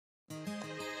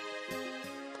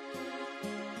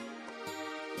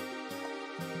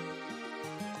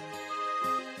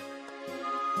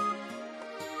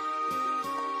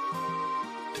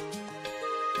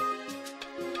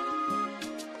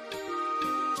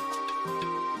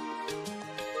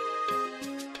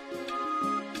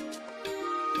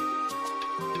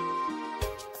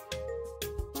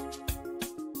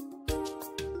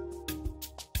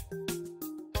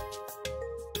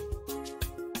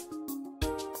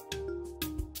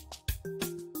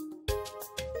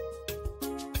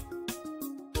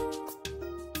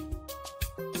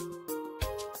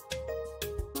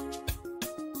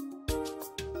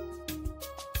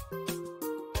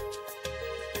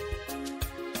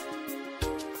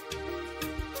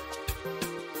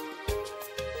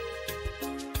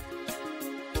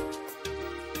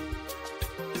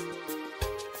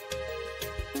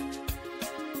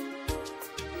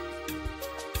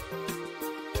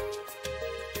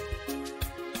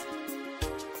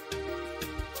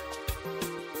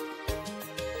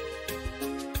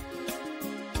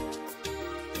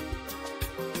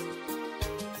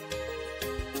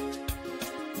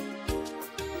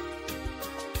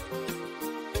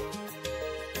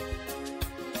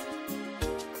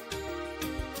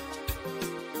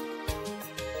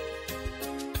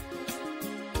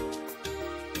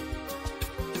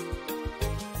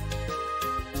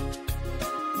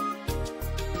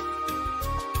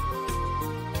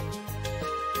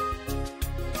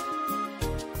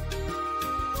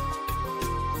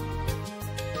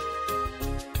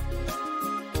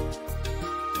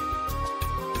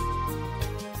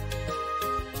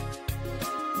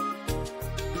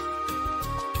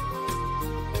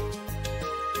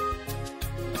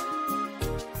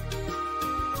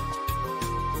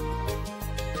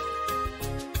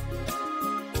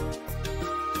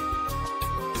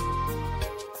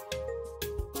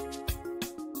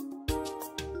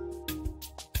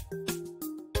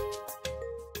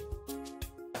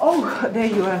Oh, there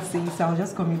you are, sis. I was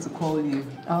just coming to call you.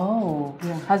 Oh,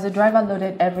 yeah. Has the driver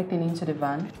loaded everything into the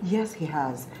van? Yes, he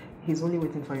has. He's only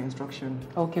waiting for your instruction.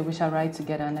 Okay, we shall ride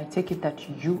together, and I take it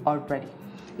that you are ready.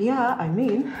 Yeah, I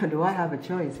mean, do I have a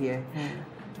choice here?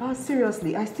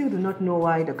 Seriously, I still do not know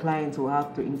why the client will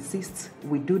have to insist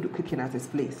we do the cooking at his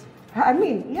place. I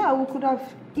mean, yeah, we could have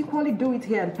equally do it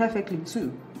here and perfectly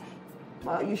too.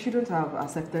 But you shouldn't have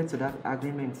accepted to that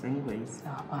agreement anyways.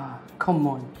 Come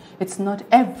on. It's not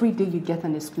every day you get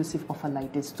an exclusive offer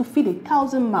like this to feed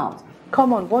 1,000 mouths.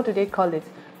 Come on, what do they call it?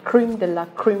 Cream de la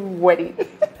cream wedding.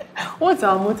 What's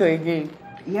our motto again?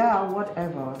 Yeah,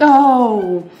 whatever.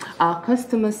 Oh, our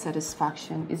customer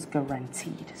satisfaction is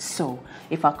guaranteed. So,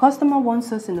 if our customer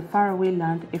wants us in a faraway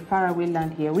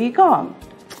land, here we come.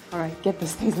 All right, get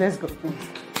this things. Let's go, please.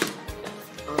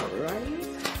 All right.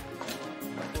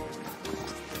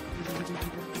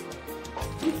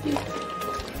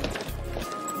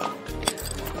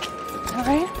 All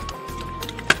right.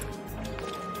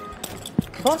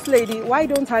 Boss lady, why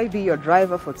don't I be your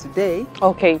driver for today?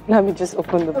 Okay, let me just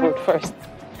open the boot first.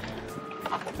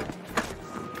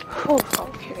 Oh,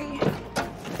 okay.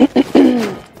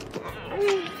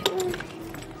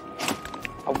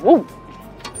 Oh, whoa.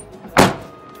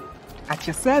 At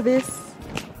your service.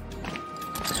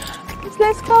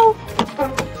 Let's go.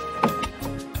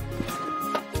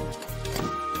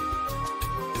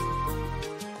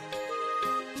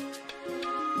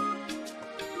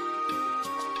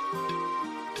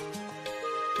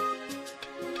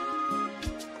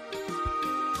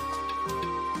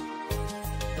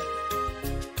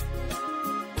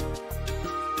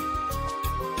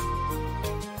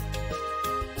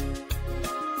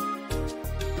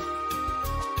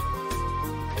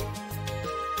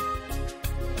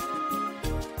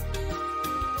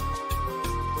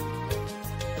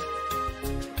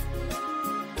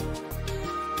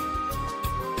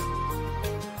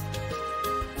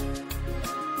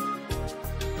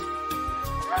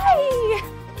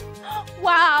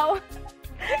 Wow,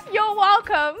 you're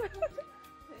welcome.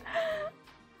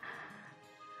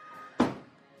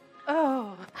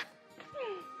 Oh,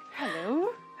 hello.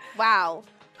 Wow.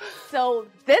 So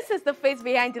this is the face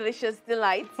behind Delicious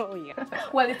Delight. Oh, yeah.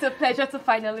 Well, it's a pleasure to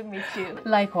finally meet you.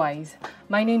 Likewise.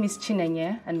 My name is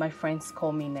Chinenye, and my friends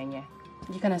call me Nenye.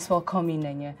 You can as well call me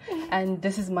Nenye. And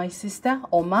this is my sister,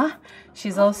 Oma.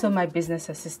 She's also my business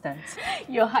assistant.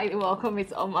 You're highly welcome,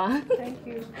 Miss Oma. Thank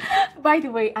you. By the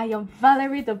way, I am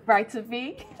Valerie, the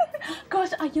bride-to-be. Gosh,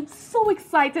 I am so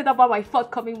excited about my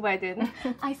forthcoming wedding.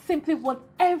 I simply want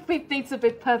everything to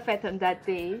be perfect on that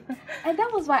day. And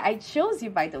that was why I chose you,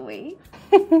 by the way.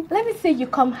 Let me say you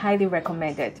come highly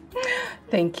recommended.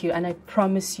 Thank you, and I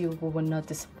promise you we will not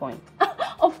disappoint.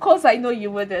 Of course, I know you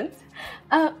wouldn't.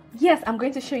 Yes, I'm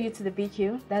going to show you to the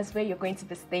BQ. That's where you're going to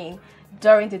be staying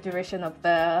during the duration of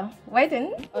the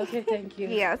wedding. Okay, thank you.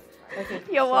 Yes. Okay.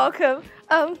 You're welcome.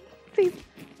 Please.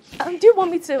 Do you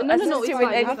want me to assist you with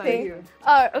fine. anything?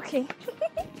 Oh, okay.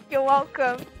 You're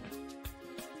welcome.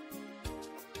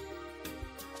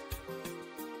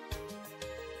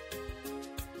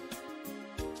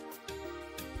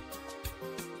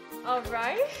 All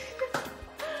right.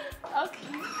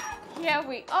 Okay. Here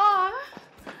we are.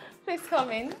 Please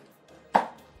come in.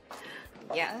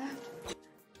 Yeah.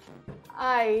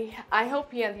 I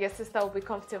hope you and your sister will be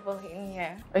comfortable in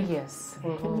here. Yes, we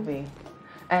will be.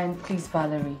 And please,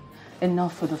 Valerie,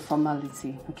 enough for the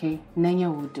formality, okay?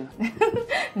 Nenya will do.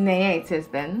 Naya it is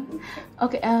then.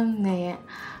 Okay, Naya,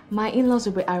 my in-laws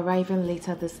will be arriving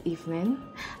later this evening.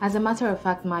 As a matter of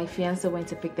fact, my fiancé went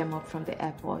to pick them up from the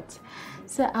airport.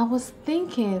 So I was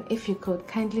thinking if you could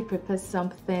kindly prepare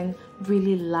something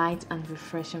really light and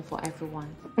refreshing for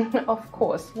everyone. Of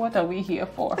course, what are we here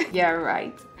for? Yeah,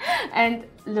 right. And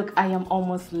look, I am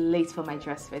almost late for my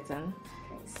dress fitting.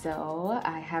 So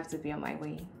I have to be on my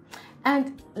way.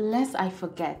 And lest I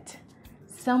forget,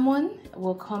 someone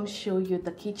will come show you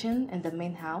the kitchen and the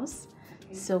main house.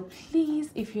 So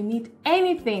please, if you need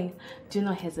anything, do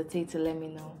not hesitate to let me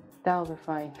know. That'll be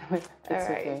fine. It's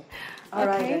okay. All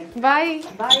right. Bye.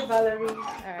 Bye, Valerie. All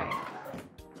right.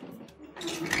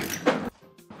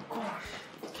 Gosh.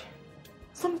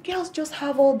 Some girls just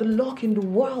have all the luck in the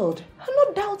world.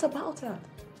 No doubt about that.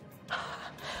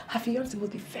 Her fiancé will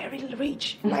be very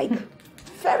rich. Like,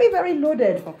 very, very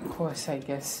loaded. Of course, I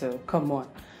guess so. Come on.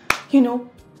 You know,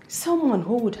 someone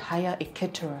who would hire a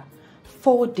caterer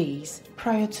 4 days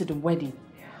prior to the wedding.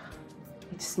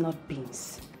 It's not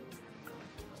beans.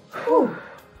 Whew.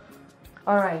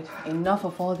 All right, enough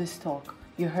of all this talk.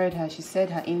 You heard her. She said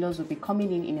her in-laws will be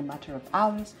coming in a matter of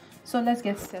hours. So let's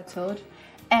get settled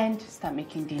and start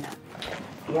making dinner.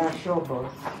 Yeah, sure,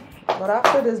 boss. But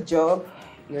after this job,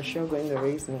 You're sure going to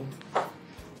raise me?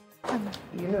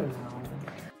 You know now.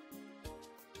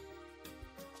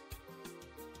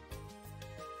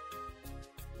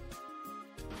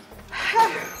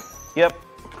 Yep.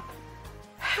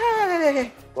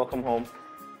 Hey. Welcome home.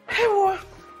 Hey, what?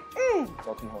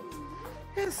 Welcome home.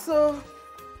 Yes, so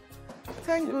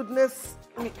thank goodness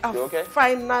we are okay?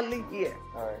 finally here.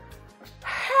 All right.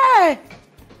 Hey.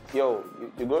 Yo,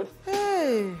 you good?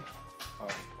 Hey. All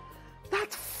right.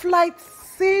 That flight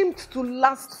seemed to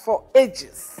last for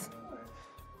ages.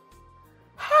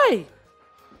 Hey.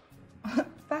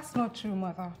 That's not true,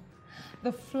 Mother.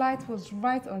 The flight was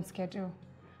right on schedule.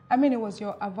 I mean, it was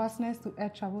your averseness to air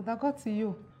travel that got to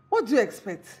you. What do you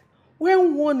expect?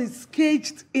 When one is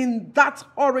caged in that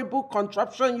horrible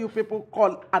contraption you people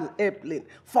call an airplane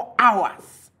for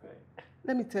hours. Right.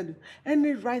 Let me tell you,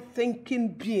 any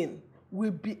right-thinking being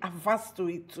will be averse to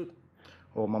it too.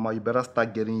 Oh, Mama, you better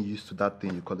start getting used to that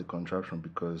thing you call the contraption,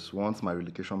 because once my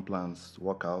relocation plans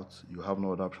work out, you have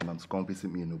no other option than to come visit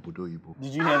me in Obodo Ibo.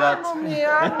 Did you hear that? You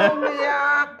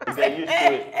get used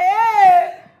to it.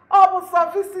 Hey, I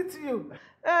will visit you.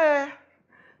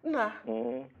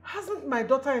 Hasn't my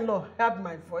daughter-in-law heard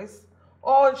my voice?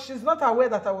 Or she's not aware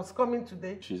that I was coming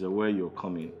today? She's aware you're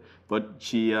coming, but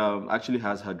she actually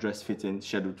has her dress fitting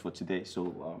scheduled for today,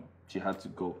 so she had to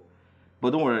go. But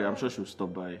don't worry, I'm sure she'll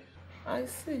stop by. I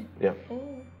see. Yeah.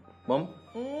 Mom,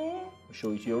 show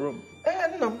you to your room.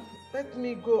 No, let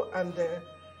me go and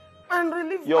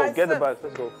relieve myself. Yo, get the bags.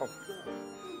 Let's go. Come.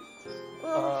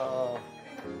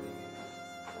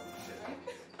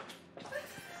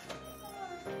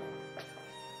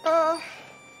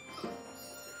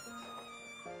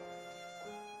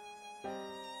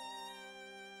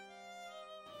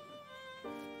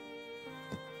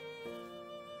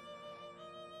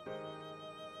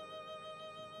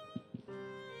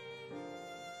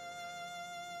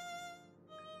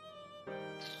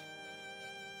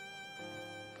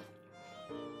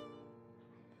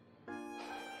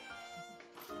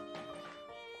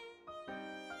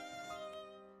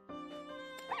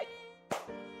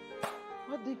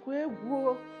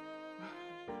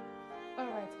 All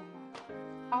right, Mama.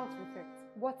 Out with it.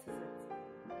 What is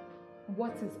it?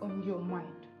 What is on your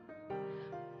mind?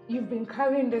 You've been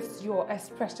carrying this, your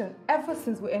expression, ever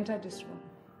since we entered this room.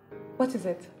 What is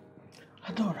it?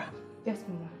 Adora. Yes,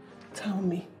 Mama. Tell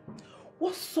me,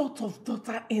 what sort of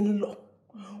daughter-in-law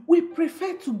we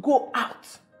prefer to go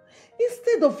out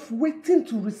instead of waiting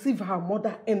to receive her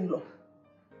mother-in-law?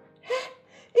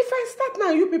 If I start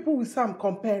now, you people will say I'm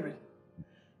comparing.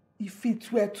 If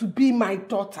it were to be my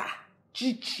daughter,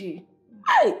 Chichi,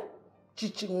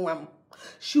 Chichi Nwam,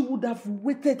 she would have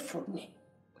waited for me.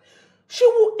 She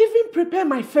will even prepare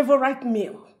my favorite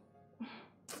meal.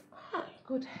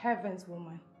 Good heavens,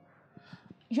 woman.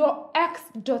 Your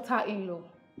ex-daughter-in-law.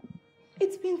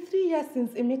 It's been 3 years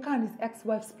since Emeka and his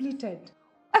ex-wife splitted.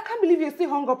 I can't believe you're still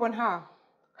hung up on her.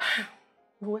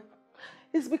 Well,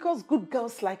 it's because good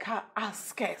girls like her are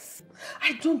scarce.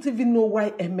 I don't even know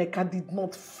why Emeka did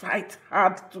not fight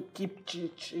hard to keep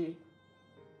Chichi.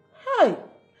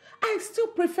 I still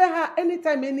prefer her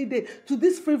anytime, any day to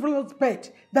this frivolous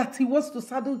bet that he wants to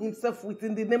saddle himself with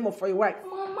in the name of a wife.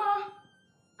 Mama,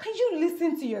 can you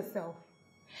listen to yourself?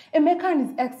 Emeka and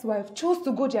his ex-wife chose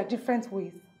to go their different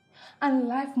ways. And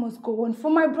life must go on for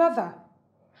my brother.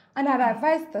 And I'd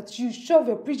advise that you shove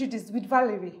your prejudice with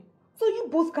Valerie, so you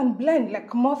both can blend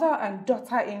like mother and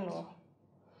daughter-in-law.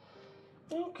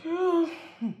 Okay.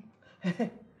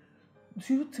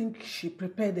 Do you think she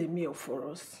prepared a meal for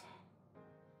us?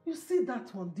 You see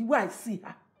that one, the way I see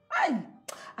her.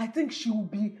 I think she will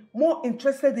be more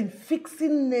interested in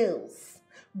fixing nails,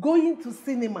 going to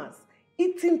cinemas,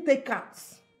 eating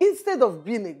takeouts, instead of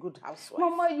being a good housewife.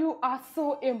 Mama, you are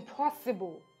so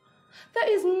impossible. There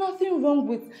is nothing wrong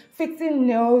with fixing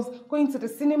nails, going to the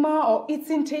cinema, or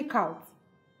eating takeout.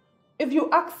 If you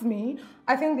ask me,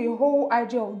 I think the whole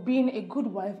idea of being a good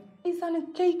wife is an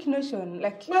archaic notion.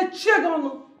 Like, what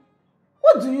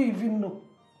do you even know?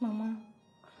 Mama,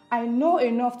 I know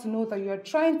enough to know that you are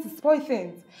trying to spoil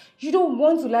things. You don't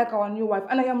want to like our new wife,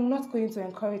 and I am not going to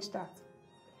encourage that.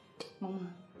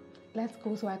 Mama, let's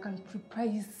go so I can prepare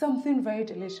you something very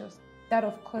delicious. That,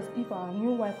 of course, if our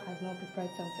new wife has not prepared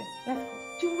something. Let's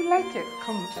go. You will like it.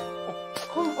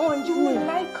 Come on, you will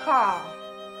like her.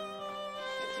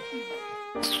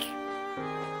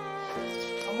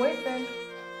 I'm waiting.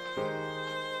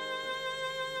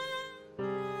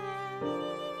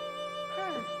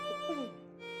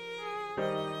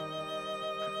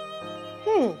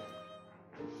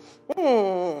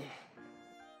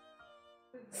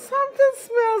 Something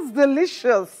smells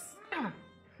delicious.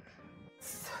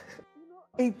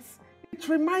 It It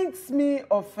reminds me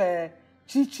of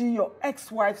Chichi, your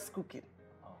ex-wife's cooking.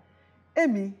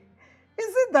 Amy,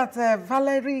 is it that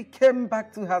Valerie came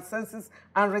back to her senses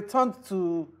and returned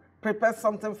to prepare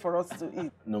something for us to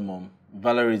eat? No, Mom.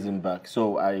 Valerie isn't back,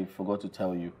 so I forgot to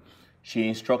tell you. She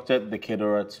instructed the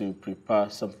caterer to prepare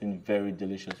something very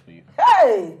delicious for you.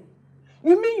 Hey!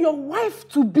 You mean your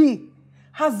wife-to-be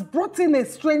has brought in a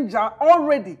stranger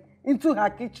already into her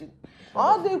kitchen?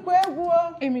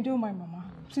 Amy, don't mind, Mama.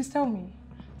 Please tell me,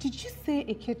 did you say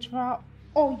a caterer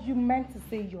or you meant to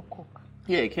say your cook?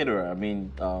 Yeah, a caterer. I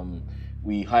mean,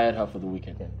 we hired her for the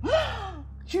weekend.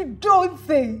 You don't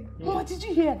say? Yeah. Mama, did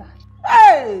you hear that?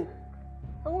 Hey!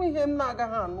 Why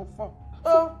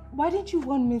didn't you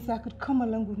warn me so I could come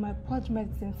along with my purge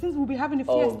medicine since we'll be having a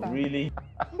fiesta? Oh, really?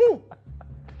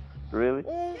 Really?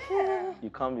 Yeah. You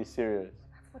can't be serious.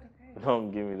 That's what it is.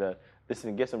 Don't give me that.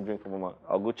 Listen, get some drink for Mama.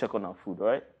 I'll go check on our food, all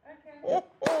right? Okay.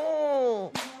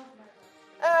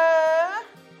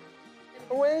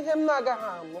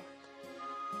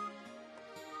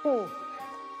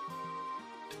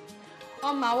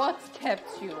 Oma, what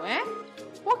kept you, eh?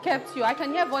 What kept you? I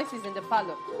can hear voices in the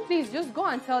parlor. Please, just go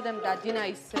and tell them that dinner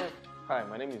is served. Hi,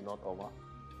 my name is not Oma.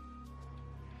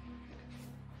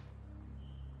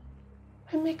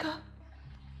 Emeka.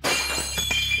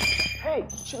 Hey,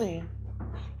 Chile.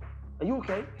 Are you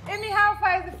okay? Amy, how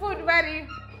far is the food ready?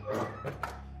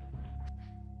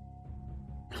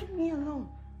 Leave me alone.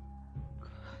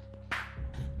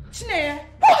 Chineye.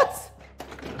 What?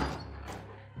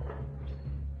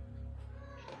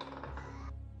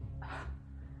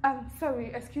 I'm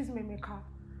sorry, excuse me, Emeka.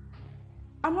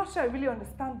 I'm not sure I really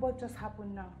understand what just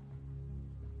happened now.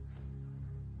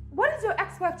 What is your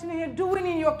ex-wife Chineye doing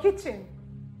in your kitchen?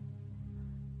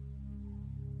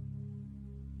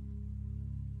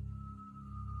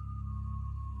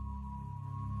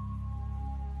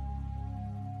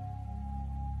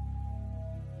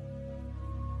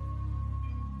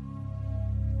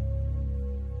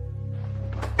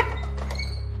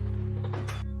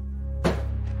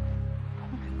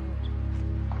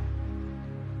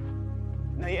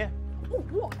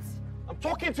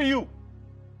 Talking to you.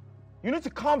 You need to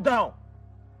calm down.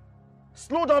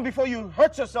 Slow down before you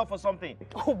hurt yourself or something.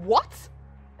 Oh, what?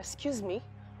 Excuse me?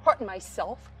 Hurt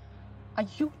myself? Are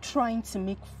you trying to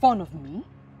make fun of me?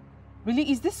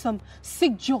 Really? Is this some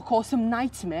sick joke or some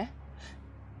nightmare?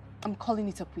 I'm calling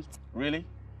it a quit. Really?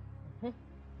 Mm-hmm.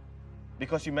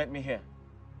 Because you met me here.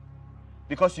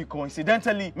 Because you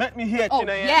coincidentally met me here, Oh,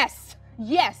 Chineye. yes.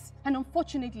 Yes. And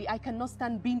unfortunately, I cannot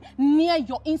stand being near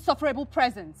your insufferable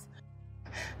presence.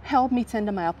 Help me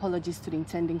tender my apologies to the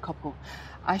intending couple.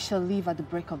 I shall leave at the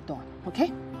break of dawn,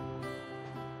 okay?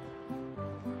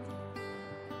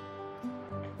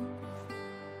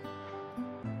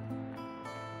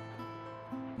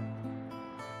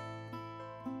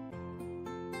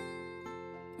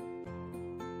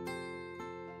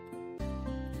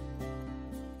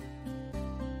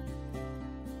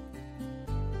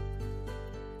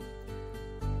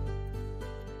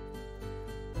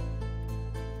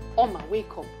 Oma,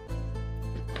 wake up.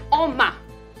 Oma!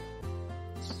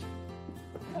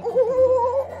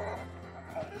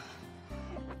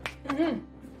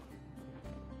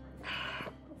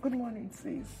 Good morning,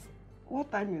 sis.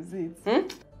 What time is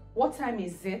it? What time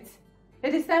is it?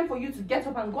 It is time for you to get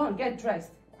up and go and get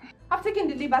dressed. I've taken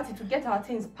the liberty to get our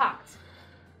things packed.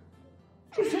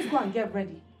 Please just go and get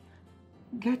ready.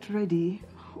 Get ready?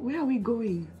 Where are we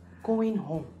going? Going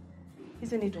home.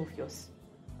 Isn't it obvious?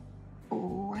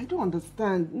 Oh, I don't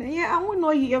understand. Yeah, I'm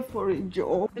not here for a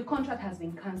job. The contract has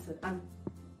been cancelled, and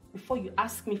before you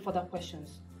ask me further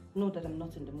questions, know that I'm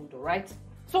not in the mood, alright?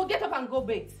 So get up and go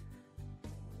bathe.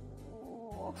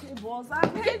 Oh, okay, boss.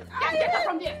 Get up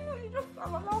from there. Just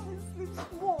allow me to sleep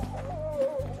small.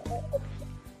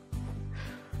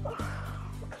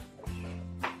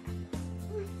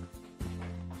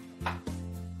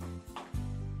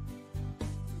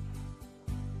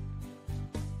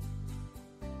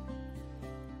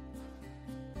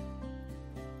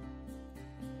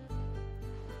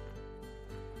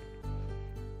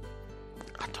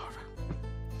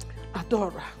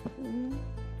 Adora,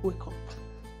 wake up.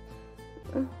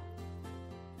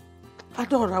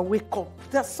 Adora, wake up.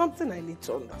 There's something I need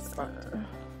to understand.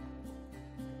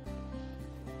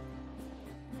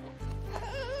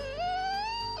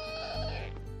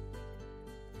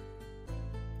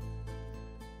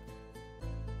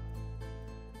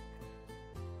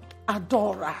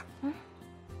 Adora.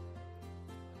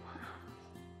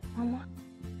 Mama?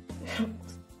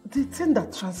 The thing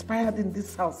that transpired in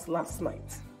this house last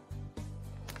night.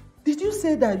 Did you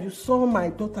say that you saw my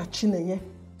daughter Chineye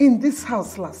in this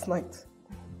house last night?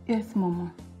 Yes,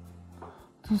 Mama.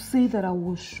 To say that I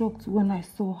was shocked when I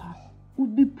saw her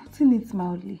would be putting it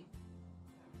mildly.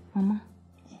 Mama,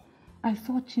 I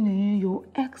saw Chinenye, your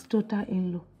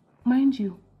ex-daughter-in-law, mind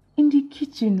you, in the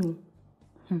kitchen.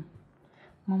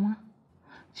 Mama,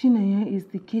 Chinenye is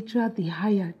the caterer they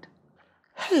hired.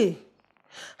 Hey,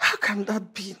 how can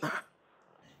that be now?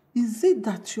 Is it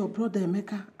that your brother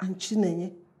Emeka and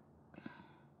Chinenye?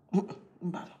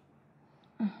 Mbala,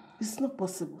 it's not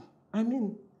possible. I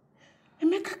mean,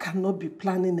 Emeka cannot be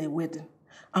planning a wedding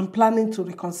and planning to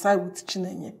reconcile with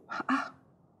Chinenye.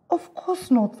 Of course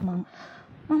not, Mama.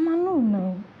 Mama,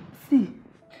 no. See,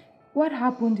 what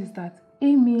happened is that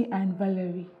Amy and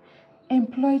Valerie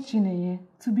employed Chinenye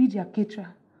to be their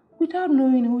caterer without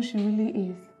knowing who she really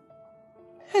is.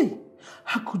 Hey,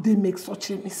 how could they make such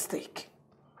a mistake?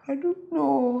 I don't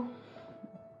know.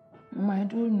 Mama, I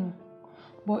don't know.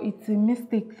 But it's a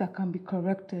mistake that can be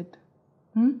corrected.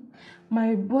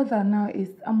 My bother now is,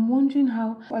 I'm wondering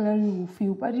how Valerie will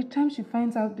feel by the time she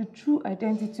finds out the true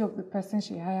identity of the person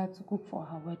she hired to cook for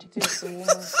her wedding.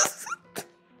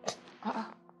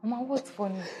 Mama, what's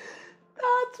funny?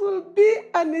 That will be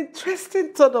an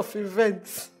interesting turn of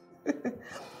events.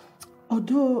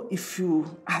 Although, if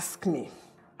you ask me,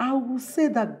 I will say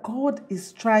that God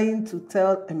is trying to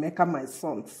tell Emeka, my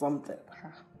son, something.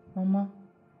 Mama,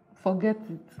 forget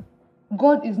it.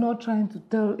 God is not trying to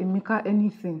tell Emeka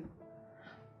anything.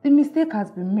 The mistake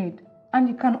has been made, and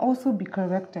it can also be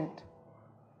corrected.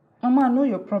 Mama, I know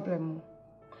your problem.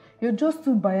 You're just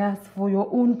too biased for your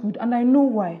own good, and I know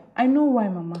why. I know why,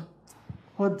 Mama.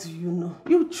 What do you know?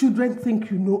 You children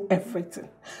think you know everything.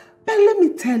 But let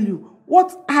me tell you,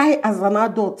 what I as an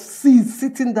adult see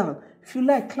sitting down, if you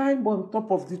like, climb on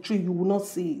top of the tree, you will not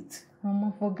see it.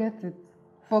 Mama, forget it.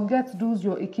 Forget those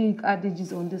your archaic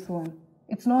adages on this one.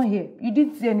 It's not here. You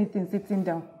didn't see anything sitting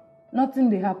down. Nothing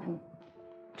may happen.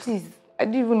 Please, I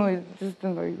didn't even know it's this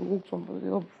thing that you woke somebody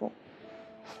up before.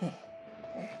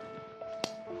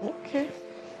 Okay.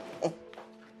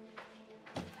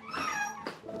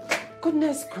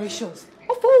 Goodness gracious.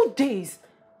 Of all days,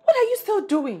 what are you still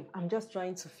doing? I'm just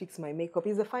trying to fix my makeup.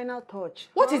 It's the final touch.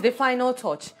 What is the final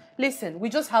touch? Listen, we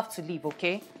just have to leave,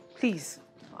 okay? Please.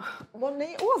 But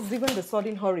what's even the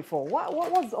sudden hurry for?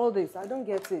 What's all this? I don't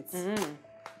get it.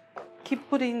 Keep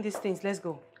putting these things. Let's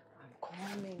go. I'm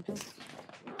coming.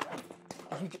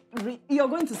 You're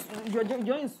going to...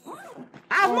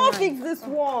 I've not fixed this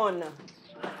one.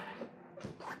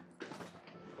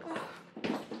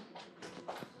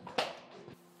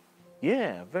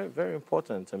 Yeah, very, very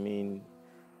important. I mean,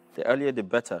 the earlier the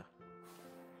better.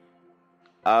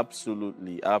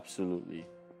 Absolutely, absolutely.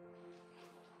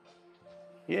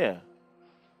 Yeah.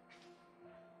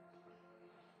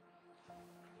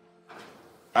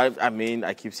 I mean,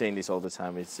 I keep saying this all the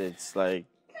time. It's like,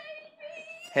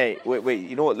 hey, wait,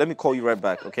 you know what? Let me call you right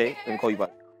back, okay? Let me call you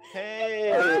back.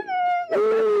 Hey!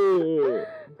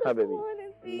 Hi, baby.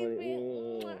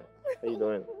 Morning. How you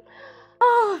doing?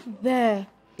 Oh, there.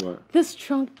 What? The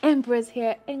strong embrace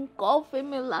here engulfing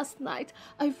me last night.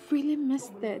 I really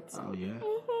missed it. Oh, yeah?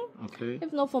 Okay.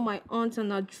 If not for my aunt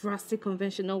and her drastic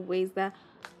conventional ways that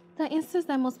insist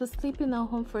I must be sleeping at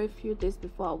home for a few days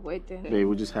before our wedding. Babe,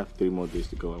 we just have 3 more days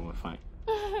to go and we're fine.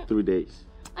 3 days.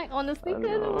 I honestly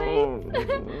can't wait.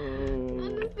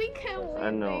 Honestly can't wait, I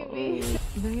know.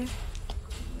 baby.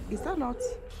 Is that not?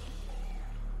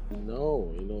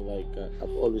 No, like I've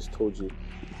always told you,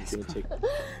 it's gonna take.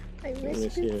 I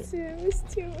missed you too.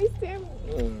 Missed you.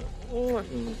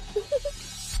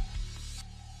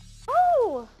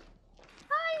 Oh!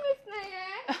 Hi, Miss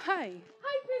Naya. Hi.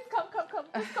 Hi, please come.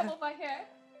 Please come over here.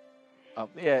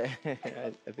 Yeah,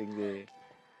 I think they.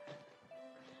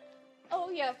 Oh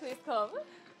yeah, please come.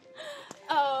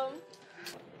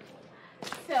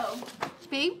 So,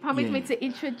 babe, permit me to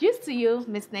introduce to you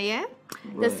Miss Naya,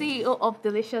 the CEO of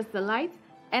Delicious Delight,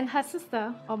 and her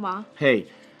sister, Oma. Hey,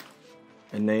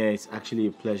 and Naya, it's actually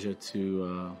a pleasure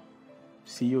to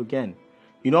see you again.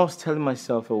 You know, I was telling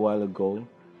myself a while ago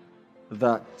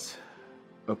that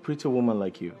a pretty woman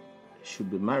like you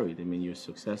should be married. I mean, you're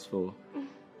successful,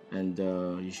 and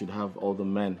you should have all the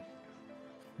men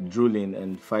drooling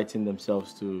and fighting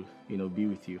themselves to, be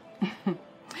with you.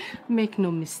 Make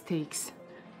no mistakes.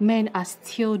 Men are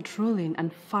still drooling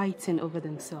and fighting over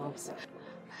themselves.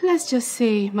 Let's just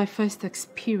say my first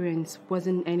experience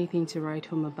wasn't anything to write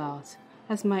home about,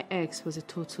 as my ex was a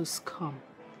total scum.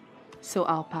 So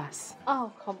I'll pass.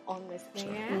 Oh, come on, Miss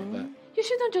Naya. You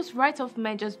shouldn't just write off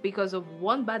men just because of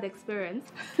one bad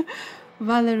experience.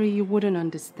 Valerie, you wouldn't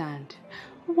understand.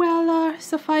 Well,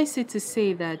 suffice it to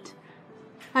say that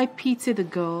I pity the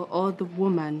girl or the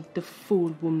woman the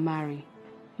fool will marry.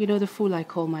 You know, the fool I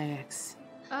call my ex.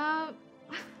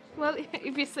 Well,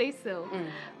 if you say so.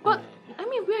 But, I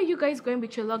mean, where are you guys going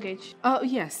with your luggage? Oh,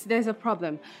 yes, there's a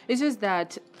problem. It's just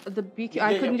that the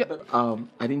I couldn't...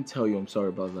 I didn't tell you, I'm sorry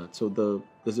about that. So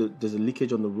there's a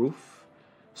leakage on the roof.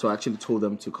 So I actually told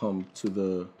them to come to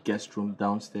the guest room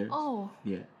downstairs. Oh.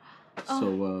 Yeah.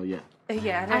 So, yeah.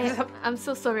 Yeah, I'm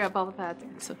so sorry about that.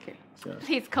 it's okay. Yeah.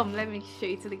 Please come, let me show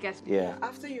you to the guest room. Yeah.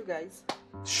 After you guys.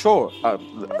 Sure.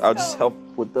 I'll just help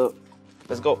with the...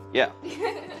 Let's go. Yeah.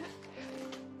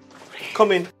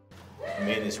 Come in. I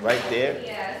mean, it's right there.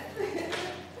 Yes.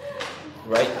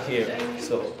 Right here.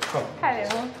 So, come.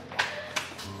 Hello.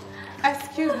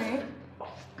 Excuse me.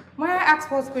 May I ask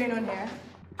what's going on here?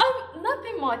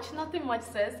 Nothing much,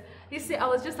 sis. You see, I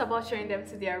was just about showing them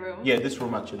to their room. Yeah, this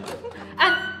room actually.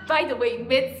 And by the way,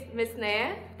 meet Miss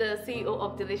Naya, the CEO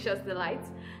of Delicious Delights.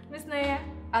 Miss Naya,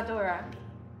 Adora.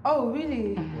 Oh,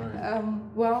 really?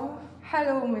 Well,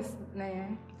 hello, Miss Naya.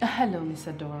 Hello, Miss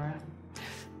Adora.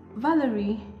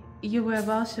 Valerie, you were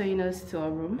about showing us to our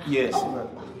room? Yes.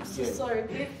 So sorry,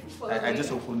 please follow I me.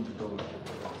 just opened the door.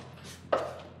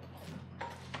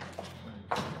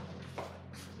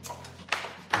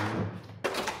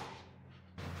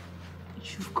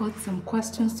 You've got some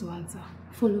questions to answer.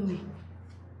 Follow me.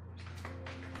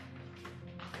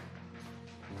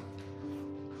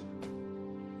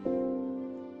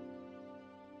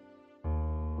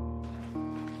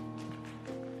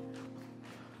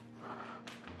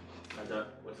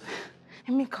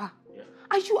 Emeka,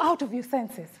 are you out of your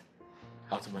senses?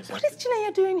 Out of my What senses. is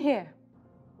Chinaya doing here?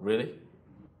 Really?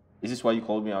 Is this why you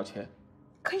called me out here?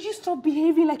 Can you stop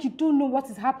behaving like you don't know what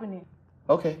is happening?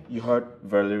 Okay, you heard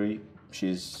Valerie.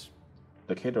 She's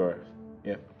the caterer.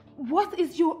 Yeah. What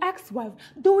is your ex-wife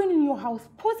doing in your house,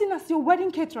 posing as your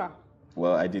wedding caterer?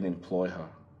 Well, I didn't employ her.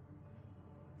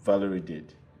 Valerie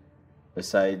did.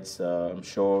 Besides, I'm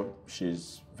sure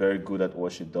she's very good at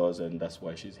what she does, and that's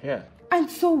why she's here. And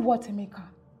so what, Emeka?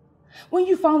 When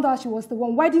you found out she was the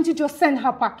one, why didn't you just send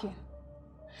her packing?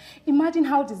 Imagine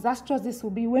how disastrous this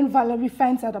will be when Valerie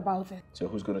finds out about it. So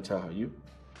who's going to tell her? You?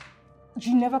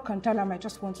 You never can tell her, I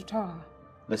just want to tell her.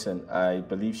 Listen, I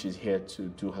believe she's here to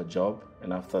do her job,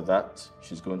 and after that,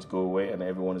 she's going to go away and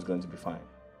everyone is going to be fine.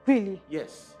 Really?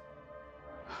 Yes.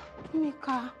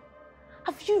 Emeka,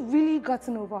 have you really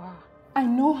gotten over her? I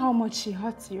know how much she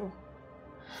hurt you.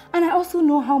 And I also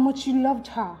know how much you loved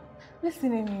her.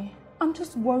 Listen, Amy, I'm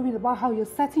just worried about how you're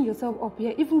setting yourself up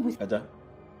here, even with... Ada,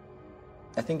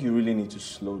 I think you really need to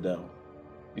slow down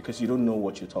because you don't know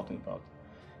what you're talking about.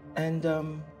 And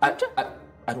I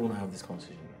don't want to have this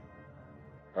conversation again.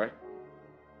 All right?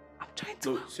 I'm trying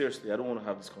to... No, seriously, I don't want to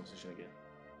have this conversation again.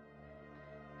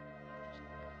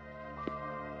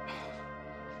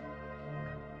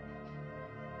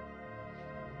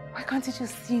 Why can't you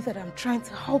just see that I'm trying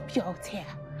to help you out here?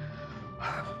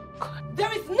 God.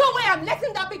 There is no way I'm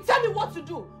letting that be tell me what to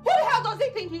do. Who the hell does he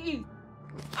think he is?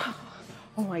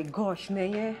 Oh my gosh,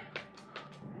 Neye.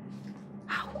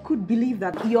 Who could believe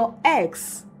that your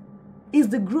ex is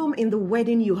the groom in the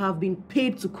wedding you have been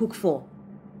paid to cook for?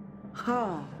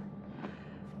 Ha!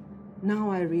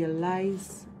 Now I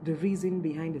realize the reason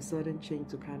behind the sudden change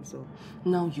to cancel.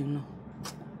 Now you know.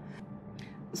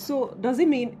 So, does it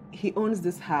mean he owns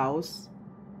this house?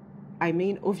 I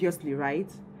mean, obviously,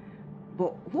 right?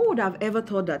 But who would have ever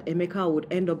thought that Emeka would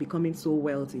end up becoming so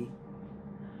wealthy?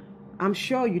 I'm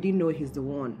sure you didn't know he's the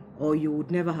one, or you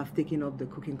would never have taken up the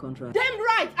cooking contract. Damn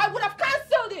right! I would have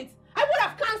cancelled it!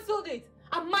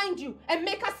 And mind you,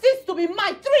 Emeka ceased to be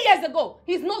mine 3 years ago.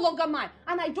 He's no longer mine.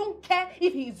 And I don't care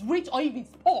if he is rich or if he's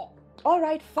poor. All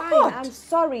right, fine. What? I'm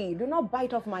sorry. Do not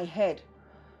bite off my head.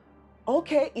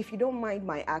 Okay, if you don't mind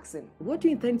my asking, what do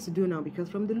you intend to do now? Because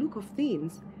from the look of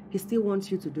things, he still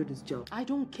wants you to do this job. I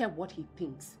don't care what he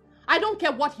thinks. I don't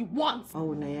care what he wants.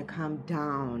 Oh, Naya, calm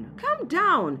down. Calm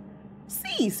down.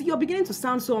 See, you're beginning to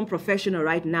sound so unprofessional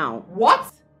right now.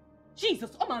 What?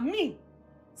 Jesus, oh my me.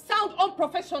 Sound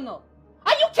unprofessional.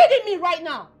 Are you kidding me right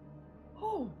now?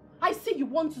 Oh, I see you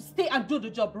want to stay and do the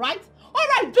job, right? All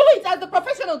right, do it as the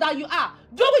professional that you are.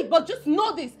 Do it, but just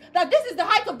know this, that this is the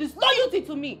height of disloyalty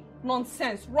to me.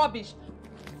 Nonsense, rubbish.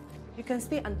 You can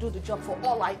stay and do the job for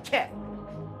all I care.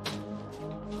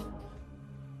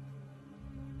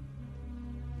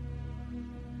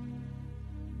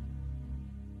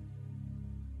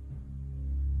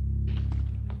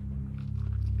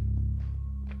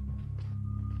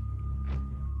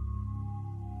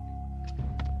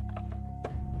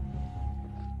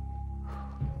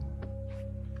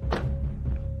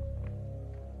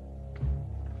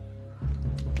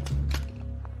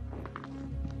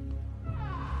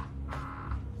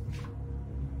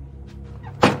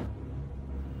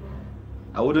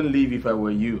 I wouldn't leave if I were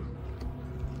you.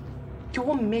 You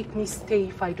won't make me stay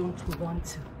if I don't want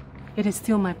to. It is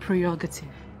still my prerogative.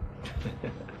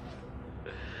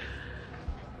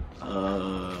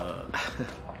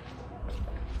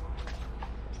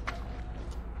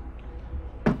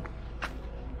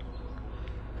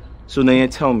 So Naya,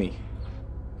 tell me,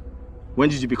 when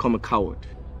did you become a coward?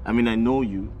 I mean, I know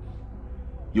you.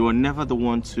 You were never the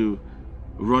one to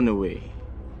run away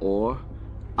or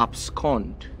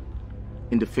abscond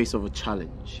in the face of a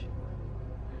challenge.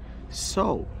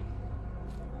 So,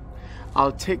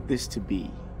 I'll take this to be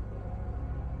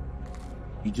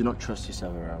you do not trust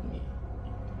yourself around me.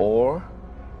 Or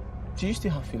do you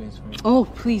still have feelings for me? Oh,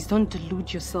 please don't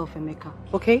delude yourself, Emeka,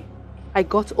 okay? I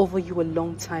got over you a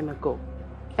long time ago.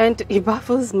 And it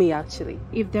baffles me, actually.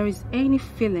 If there is any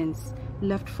feelings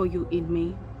left for you in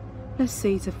me, let's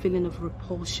say it's a feeling of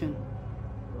repulsion,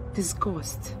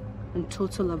 disgust, and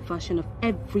total aversion of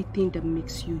everything that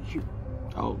makes you you.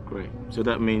 Oh, great. So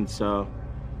that means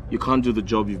you can't do the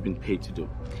job you've been paid to do.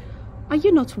 Are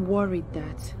you not worried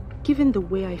that, given the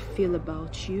way I feel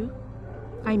about you,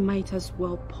 I might as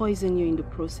well poison you in the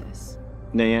process?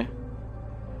 Naya,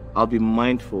 I'll be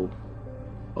mindful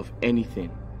of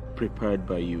anything prepared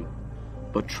by you.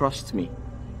 But trust me,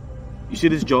 you see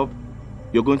this job?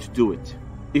 You're going to do it.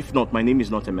 If not, my name is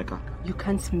not Emeka. You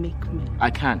can't make me. I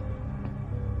can.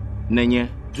 Nanya,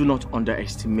 do not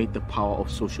underestimate the power of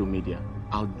social media.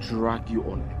 I'll drag you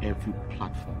on every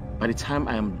platform. By the time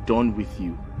I am done with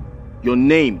you, your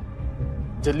name,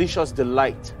 Delicious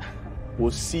Delight,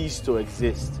 will cease to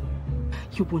exist.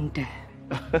 You won't dare.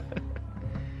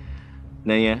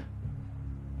 Nanya,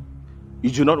 you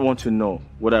do not want to know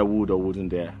what I would or wouldn't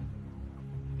dare.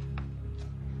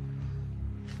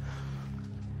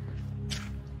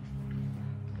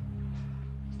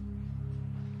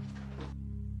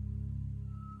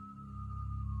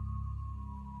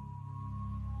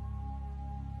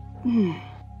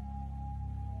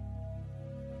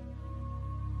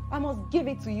 I must give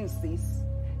it to you, sis.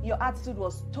 Your attitude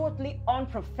was totally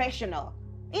unprofessional.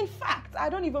 In fact, I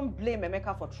don't even blame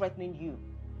Emeka for threatening you.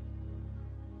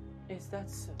 Is that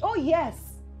so? Oh,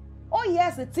 yes. Oh,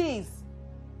 yes, it is.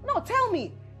 No, tell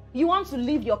me, you want to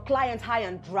leave your client high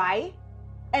and dry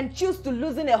and choose to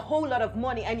losing a whole lot of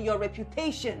money and your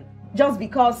reputation just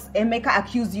because Emeka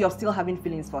accused you of still having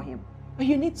feelings for him?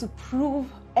 You need to prove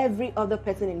every other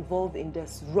person involved in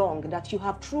this wrong, that you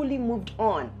have truly moved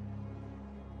on.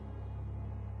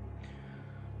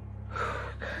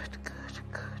 Good.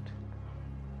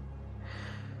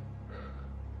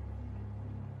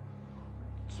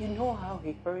 You know how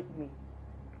he hurt me.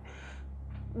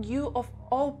 You of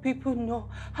all people know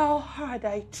how hard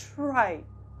I tried,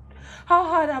 how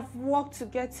hard I've worked to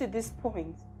get to this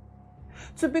point,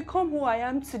 to become who I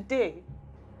am today.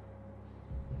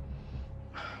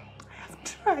 I have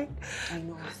tried. I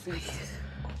know, sis.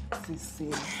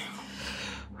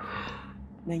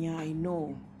 Nanya, I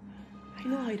know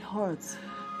how it hurts.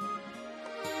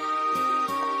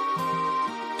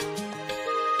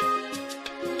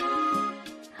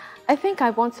 I think I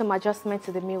want some adjustment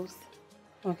to the meals.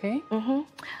 Okay.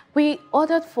 We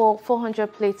ordered for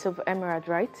 400 plates of emerald,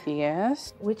 right?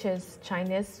 Yes. Which is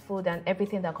Chinese food and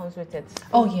everything that comes with it.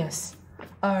 Oh, yes.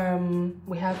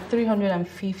 We have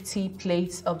 350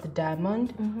 plates of the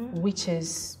diamond, which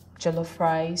is jollof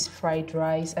rice, fried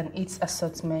rice, and its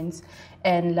assortments.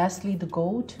 And lastly, the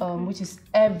gold, which is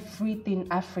everything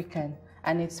African.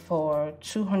 And it's for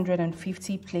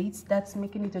 250 plates. That's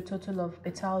making it a total of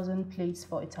 1,000 plates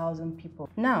for 1,000 people.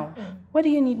 Now, what do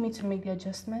you need me to make the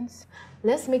adjustments?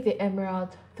 Let's make the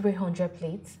emerald 300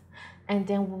 plates, and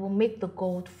then we will make the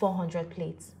gold 400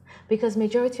 plates. Because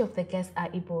majority of the guests are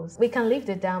Igbos. We can leave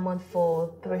the diamond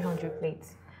for 300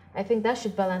 plates. I think that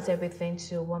should balance everything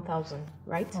to 1,000,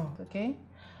 right? Oh, okay.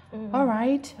 All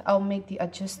right, I'll make the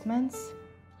adjustments.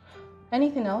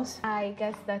 Anything else? I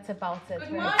guess that's about it.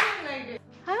 Good morning, lady.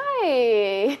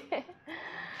 Hi.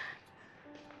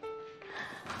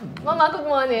 Mama, good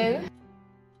morning.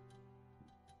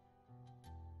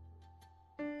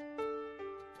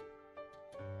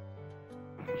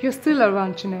 You're still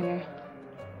around, Chineye.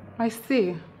 I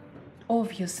see.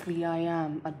 Obviously, I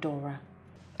am, Adora.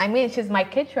 I mean, she's my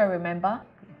caterer, remember?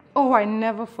 Oh, I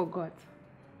never forgot.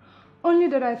 Only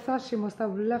that I thought she must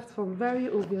have left for very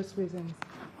obvious reasons.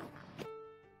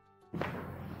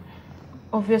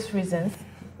 Obvious reasons.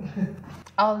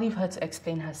 I'll leave her to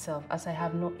explain herself, as I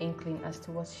have no inkling as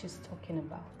to what she's talking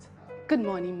about. Good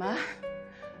morning, Ma.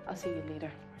 I'll see you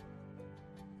later.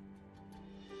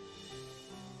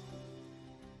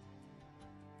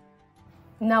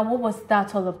 Now, what was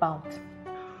that all about?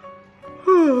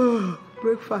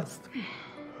 Breakfast.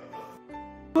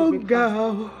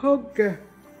 Hunger.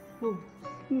 Oh.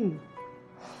 I mean,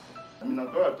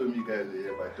 Nandora told me you guys were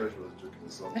here, but I thought she was joking.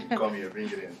 So come here, bring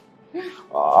it in.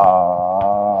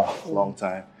 Long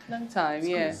time. Long time, It's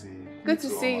yeah. Good to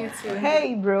see you too.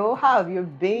 Hey, bro, how have you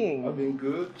been? I've been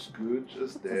good,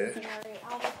 just there.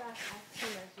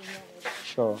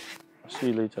 Sure. I'll see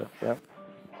you later. Yeah.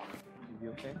 You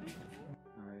okay?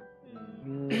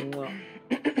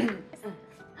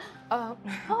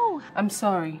 Oh, I'm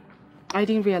sorry. I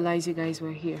didn't realize you guys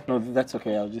were here. No, that's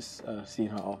okay. I'll just see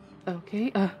her off.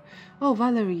 Okay. Oh,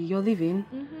 Valerie, you're leaving?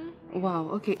 Wow.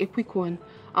 Okay, a quick one.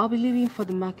 I'll be leaving for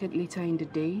the market later in the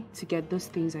day to get those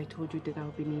things I told you that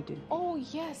I'll be needing. Oh,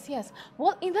 yes.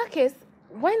 Well, in that case,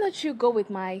 why not you go with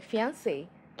my fiancé?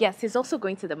 Yes, he's also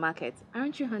going to the market.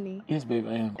 Aren't you, honey? Yes, babe,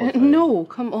 I am. No,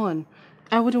 come on.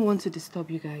 I wouldn't want to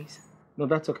disturb you guys. No,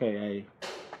 that's okay.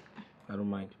 I don't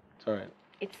mind. It's all right.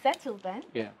 It's settled then?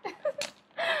 Yeah.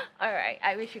 All right.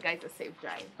 I wish you guys a safe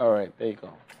drive. All right, there you go.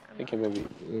 Thank you, baby.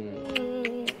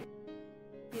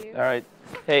 All right.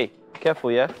 Hey,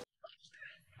 careful, yeah?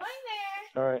 Bye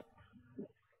there.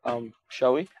 All right.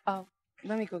 Shall we?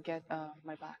 Let me go get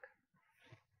my bag.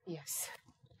 Yes.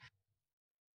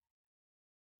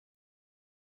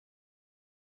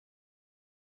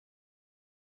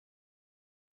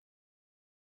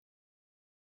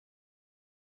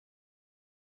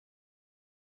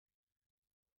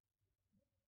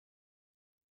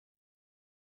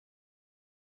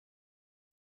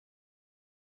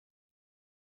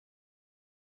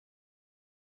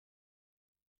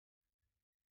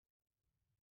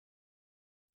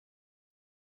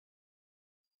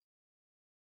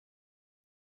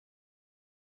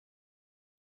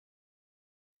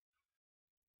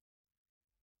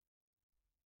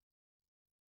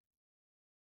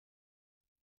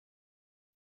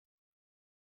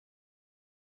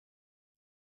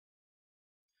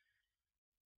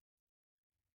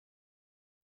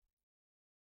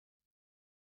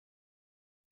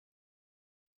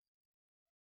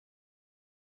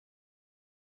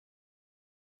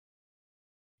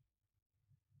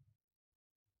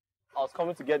 I was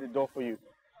coming to get the door for you.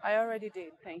 I already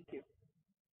did. Thank you.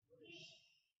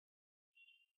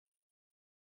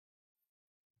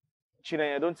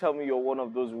 Chinaya, don't tell me you're one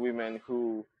of those women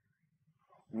who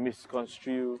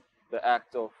misconstrue the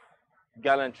act of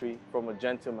gallantry from a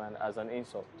gentleman as an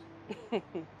insult.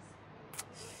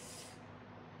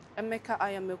 Emeka,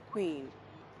 I am a queen,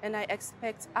 and I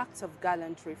expect acts of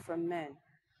gallantry from men.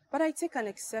 But I take an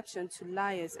exception to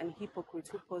liars and hypocrites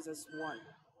who pose as one.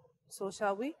 So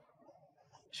shall we?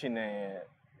 Chinaya,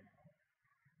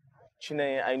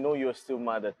 I know you're still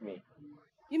mad at me.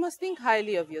 You must think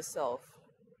highly of yourself.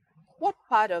 What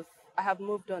part of I have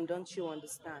moved on don't you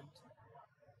understand?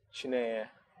 Chinaya,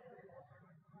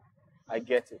 I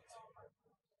get it.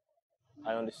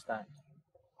 I understand.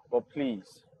 But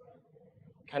please,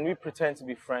 can we pretend to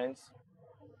be friends?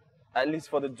 At least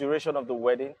for the duration of the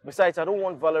wedding. Besides, I don't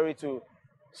want Valerie to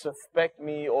suspect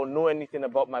me or know anything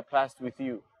about my past with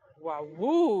you.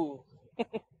 Wahoo!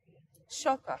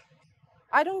 Shocker.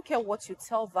 I don't care what you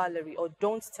tell Valerie or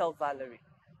don't tell Valerie.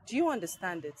 Do you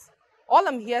understand it? All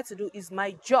I'm here to do is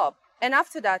my job. And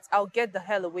after that, I'll get the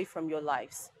hell away from your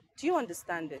lives. Do you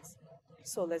understand it?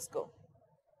 So let's go.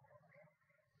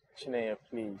 Chinaya,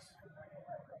 please.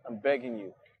 I'm begging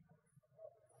you.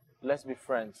 Let's be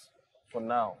friends for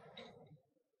now.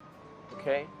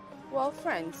 Okay? Well,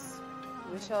 friends,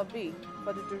 we shall be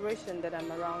for the duration that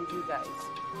I'm around you guys.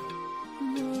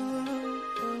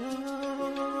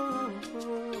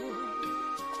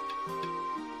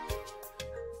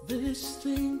 This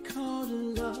thing called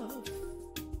love,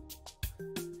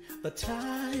 the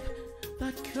type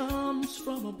that comes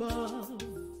from above,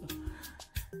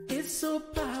 it's so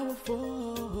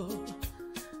powerful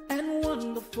and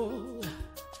wonderful.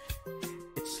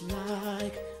 It's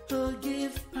like a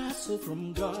gift passed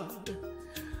from God.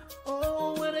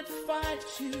 Oh, when it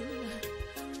finds you,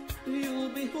 you'll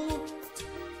be hooked.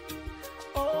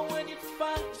 Oh, when it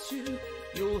finds you,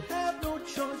 you'll have no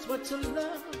choice but to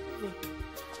love.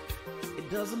 It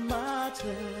doesn't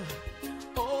matter,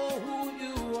 oh, who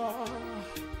you are,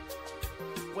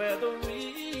 whether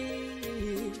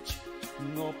rich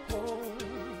nor poor.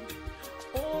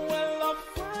 Oh, when love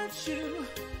finds you,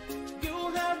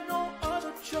 you'll have no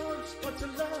other choice but to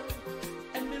love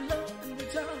and be loved in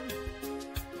return.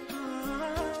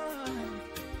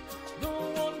 No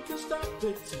one can stop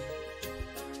it,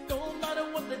 no matter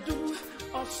what they do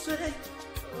or say.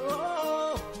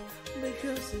 Oh,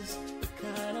 because it's the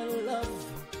kind of love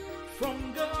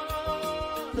from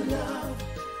God. Love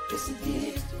is a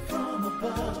gift from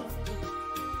above.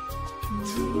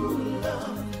 True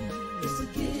love is a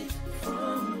gift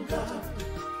from God.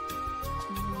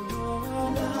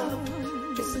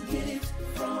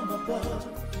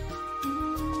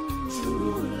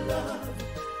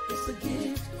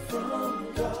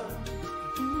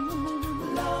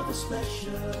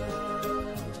 special.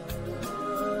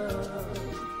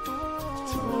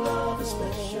 True love is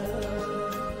special.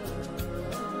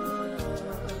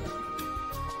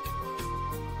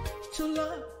 To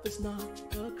love is not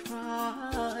a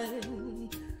crime.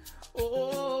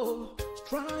 Oh,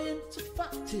 trying to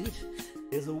fight it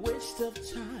is a waste of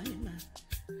time.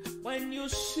 When you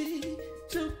see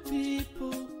two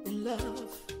people in love,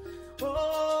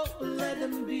 oh, let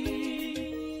them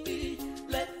be.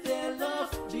 Let their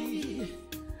love be.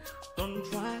 Don't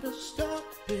try to stop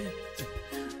it.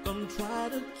 Don't try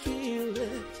to kill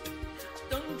it.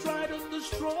 Don't try to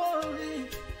destroy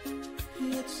it.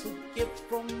 It's a gift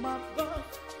from above.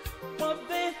 What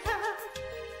they have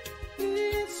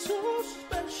is so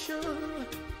special.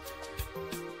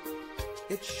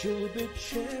 It should be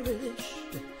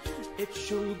cherished. It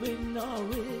should be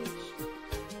nourished.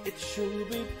 It should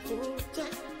be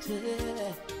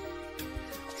protected.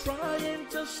 Trying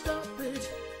to stop it.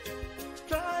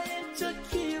 Trying to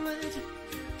kill it.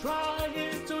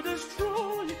 Trying to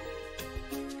destroy it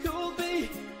could be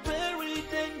very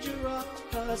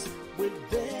dangerous with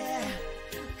their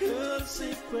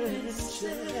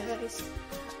consequences.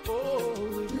 Oh,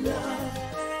 love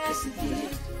is a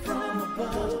gift from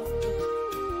above.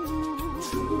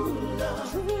 True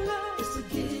love is a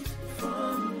gift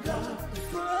from God.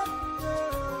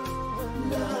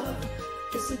 Love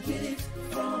is a gift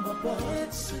from above.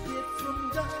 It's a gift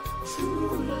from God.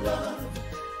 True love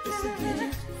is a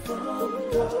gift from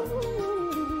God.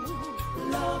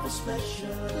 Love is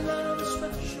special. Love is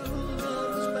special.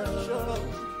 Love is special.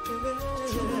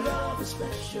 True love is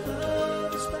special.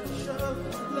 Love is special.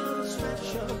 Love is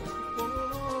special.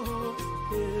 Oh,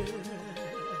 yeah.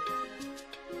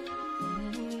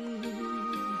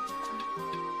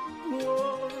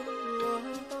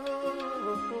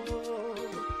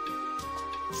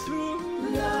 True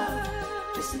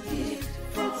love is a gift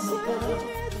from above.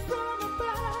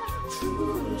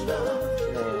 True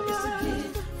love is a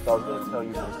gift. So I was going to tell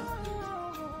you this.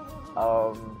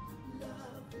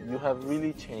 You have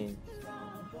really changed.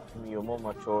 You're more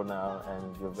mature now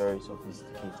and you're very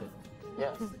sophisticated.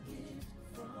 Yes.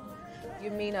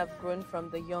 You mean I've grown from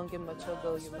the young and mature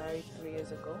girl you married 3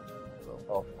 years ago?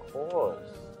 Of course.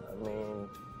 I mean,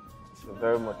 you're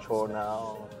very mature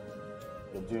now.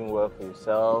 You're doing well for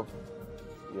yourself.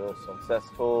 You're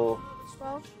successful.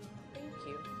 Well, thank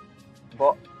you.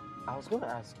 But I was going to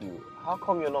ask you, how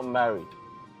come you're not married?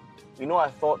 You know, I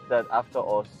thought that after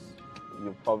us,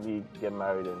 you'd probably get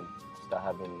married and start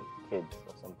having kids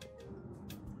or something.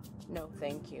 No,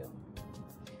 thank you.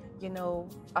 You know,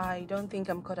 I don't think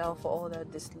I'm cut out for all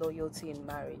that disloyalty in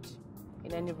marriage,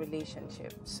 in any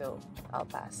relationship, so I'll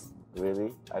pass.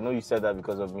 Really? I know you said that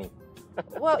because of me.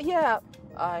 Well, yeah,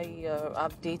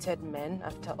 I've dated men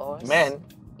after us. Men?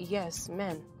 Yes,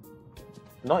 men.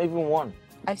 Not even one?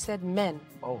 I said men.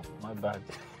 Oh, my bad.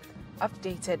 I've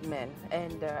dated men,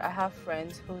 and I have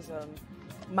friends whose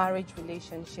marriage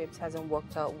relationships hasn't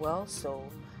worked out well, so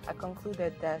I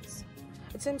concluded that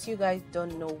it seems you guys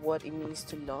don't know what it means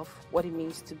to love, what it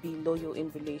means to be loyal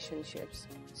in relationships.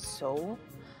 So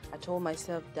I told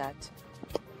myself that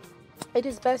it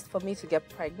is best for me to get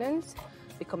pregnant,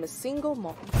 become a single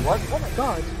mom. What? Oh my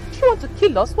God, do you want to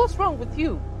kill us? What's wrong with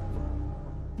you?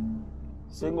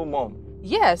 Single mom?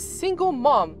 Yes, single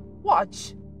mom.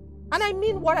 Watch. And I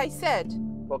mean what I said.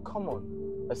 But come on,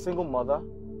 a single mother?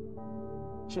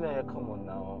 Chinaya, come on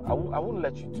now. I won't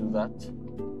let you do that.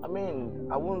 I mean,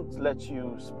 I won't let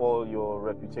you spoil your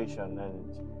reputation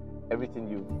and everything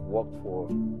you've worked for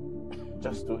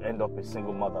just to end up a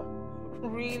single mother.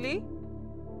 Really?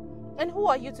 And who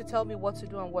are you to tell me what to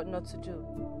do and what not to do?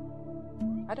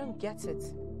 I don't get it.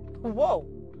 Whoa!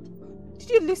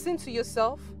 Did you listen to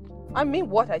yourself? I mean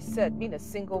what I said, being a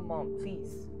single mom,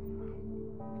 please.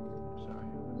 Sorry.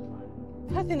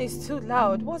 Nothing is too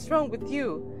loud. What's wrong with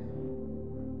you?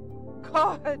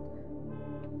 God!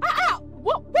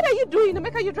 What are you doing,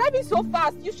 Emeka? You're driving so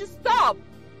fast. You should stop.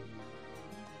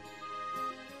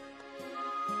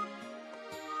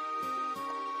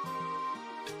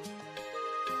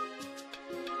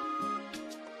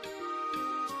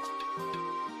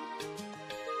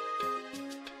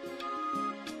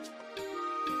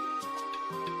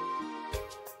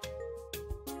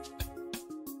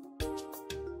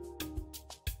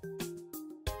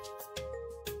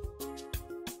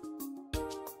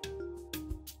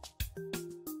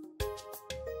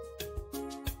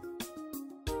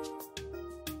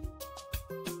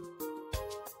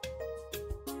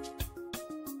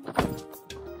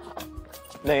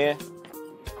 Naya.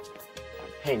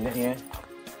 Hey, Naya.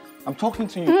 I'm talking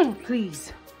to you.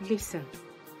 Please, listen.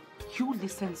 You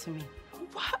listen to me.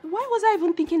 Why was I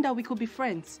even thinking that we could be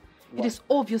friends? It is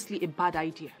obviously a bad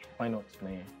idea. Why not,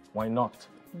 Neye? Why not?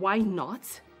 Why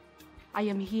not? I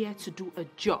am here to do a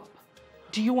job.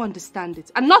 Do you understand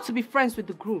it? And not to be friends with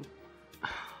the groom.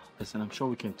 Listen, I'm sure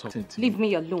we can talk. Leave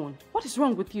me alone. What is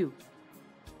wrong with you?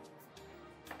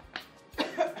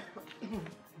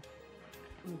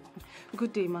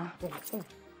 Good day, ma.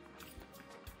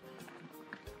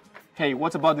 Hey,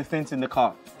 what about the things in the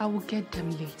car? I will get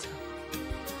them later.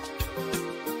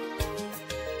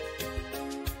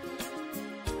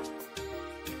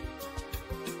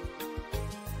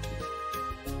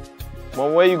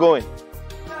 Mom, where are you going?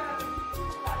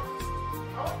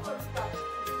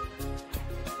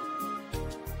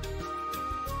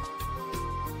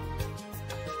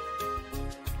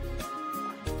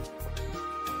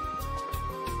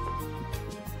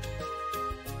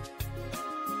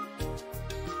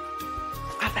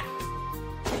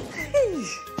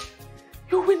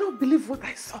 You will not believe what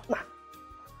I saw now.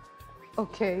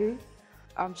 Okay.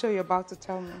 I'm sure you're about to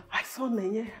tell me. I saw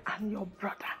Neye and your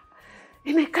brother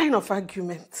in a kind of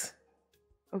argument.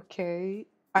 Okay.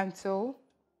 Until?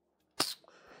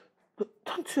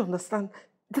 Don't you understand?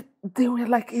 They were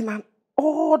like in an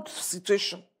odd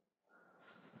situation.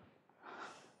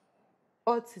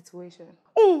 Odd situation?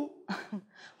 Mm.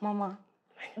 Mama,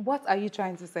 what are you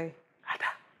trying to say?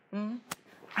 Ada,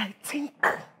 I think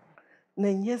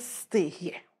Neye's stay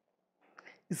here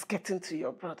is getting to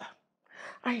your brother.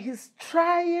 And he's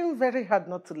trying very hard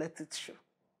not to let it show.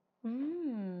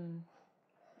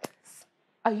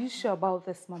 Are you sure about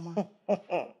this, Mama?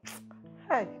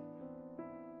 Hi.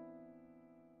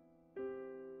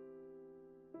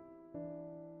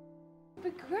 Be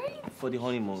great. For the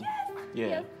honeymoon.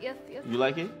 Yes. Yes. You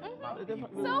like it?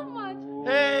 So much.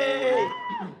 Hey!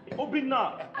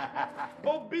 Obina!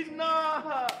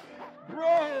 Obina!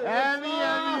 Bro!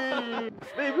 Emmy!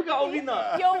 Babe, look at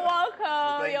Obina! You're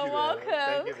welcome. You're welcome.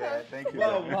 Thank you, man. Thank you.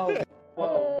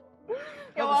 Wow.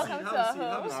 You're welcome,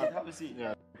 Have a seat.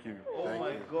 Yeah, thank you. Oh Thank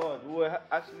my you. God, we were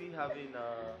actually having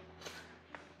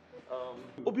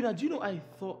Obina, do you know I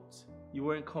thought you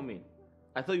weren't coming?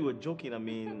 I thought you were joking. I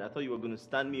mean, I thought you were going to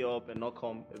stand me up and not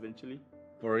come eventually.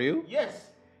 For real?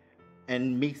 Yes.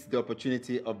 And miss the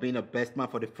opportunity of being a best man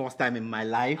for the first time in my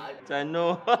life. I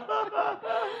know.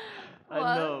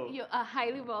 I know. You are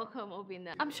highly welcome,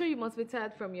 Obina. I'm sure you must be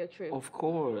tired from your trip. Of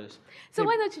course. So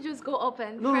why don't you just go up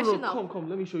and No, freshen up? Come.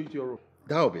 Let me show you to your room.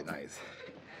 That would be nice.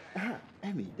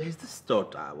 Emmy, there's this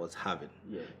thought I was having.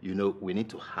 Yeah. You know, we need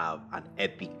to have an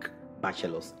epic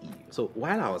bachelor's eve. So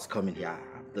while I was coming here, I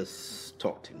have this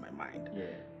thought in my mind. Yeah.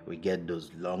 We get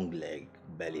those long leg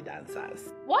belly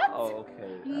dancers. What? Oh,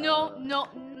 okay. No,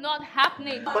 not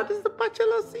happening. But it's the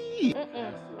bachelor's eve.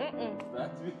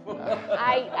 That's before.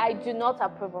 I do not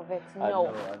approve of it.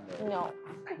 No. I know.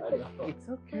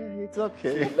 It's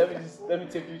okay. Let me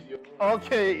take you to your room.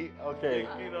 Okay.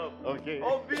 Clean up. Okay.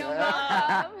 Welcome.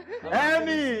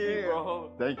 Emmy!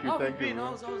 Bro. Thank you.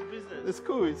 How's business? It's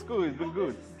cool. It's been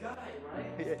good. This guy,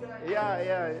 right?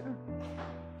 Yeah.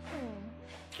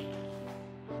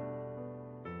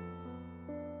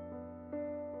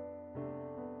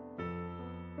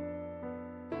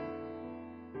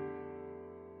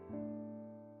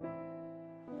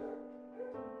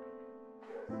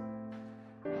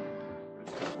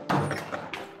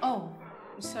 Oh,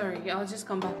 sorry. I'll just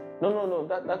come back. No.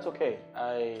 That's okay.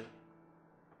 I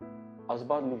was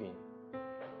about leaving.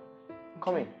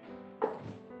 Come in.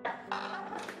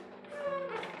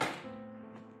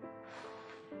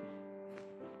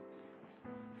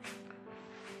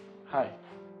 Hi.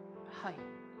 Hi.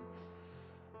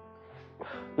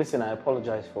 Listen, I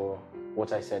apologize for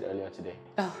what I said earlier today.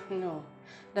 Oh, no.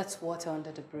 That's water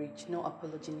under the bridge. No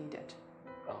apology needed.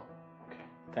 Oh, okay.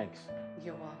 Thanks.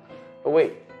 You're welcome. But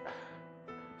wait.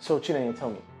 So, Chinenye,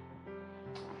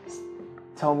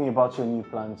 tell me about your new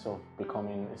plans of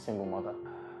becoming a single mother.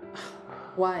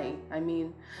 Why? I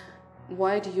mean,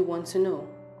 why do you want to know?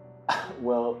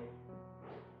 Well,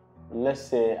 let's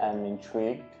say I'm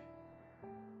intrigued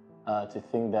to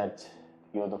think that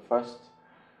you're the first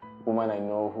woman I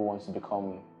know who wants to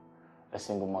become a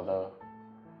single mother,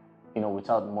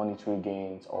 without monetary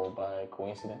gains or by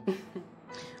coincidence.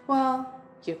 Well,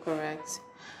 you're correct.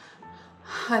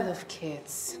 I love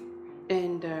kids.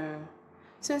 And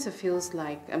since it feels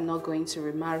like I'm not going to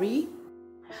remarry,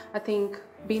 I think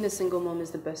being a single mom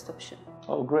is the best option.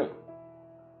 Oh, great.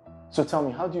 So tell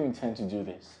me, how do you intend to do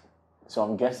this? So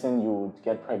I'm guessing you would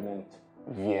get pregnant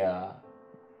via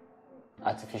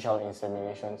artificial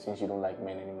insemination since you don't like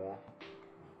men anymore.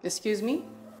 Excuse me?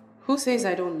 Who says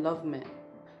I don't love men?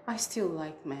 I still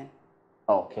like men.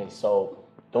 Oh, okay, so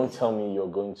don't tell me you're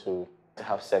going to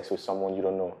have sex with someone you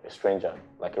don't know, a stranger,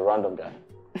 like a random guy.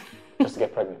 just to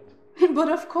get pregnant.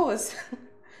 But of course,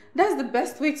 that's the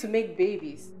best way to make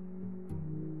babies.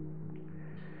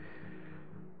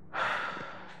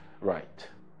 Right.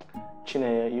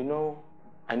 Chineye, you know,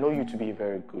 I know you to be a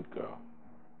very good girl.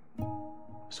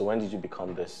 So when did you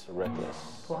become this reckless?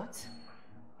 What?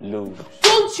 Loose.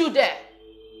 Don't you dare!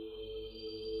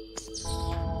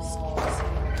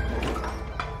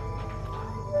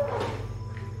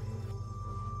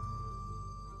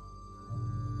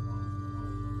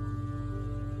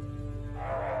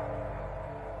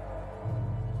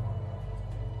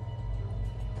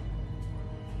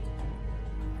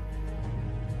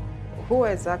 Who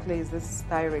exactly is this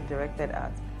tirade directed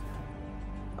at?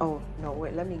 Oh, no,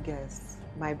 wait, let me guess.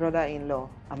 My brother-in-law,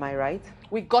 am I right?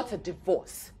 We got a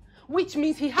divorce, which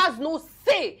means he has no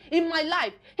say in my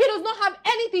life. He does not have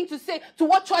anything to say to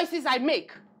what choices I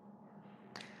make.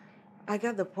 I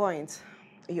get the point.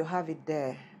 You have it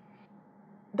there.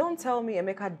 Don't tell me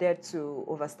Emeka dared to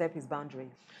overstep his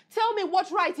boundaries. Tell me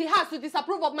what right he has to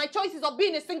disapprove of my choices of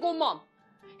being a single mom.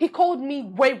 He called me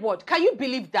wayward. Can you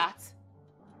believe that?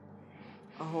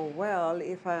 Oh, well,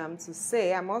 if I am to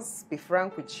say, I must be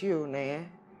frank with you, Ne.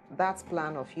 That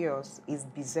plan of yours is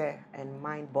bizarre and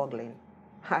mind-boggling.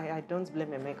 I don't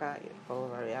blame Emeka for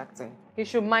overreacting. He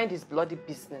should mind his bloody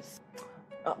business.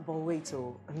 But wait,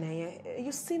 Ne,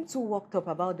 you seem too worked up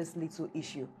about this little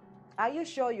issue. Are you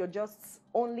sure you're just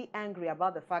only angry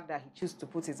about the fact that he chose to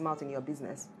put his mouth in your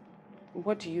business?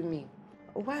 What do you mean?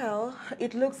 Well,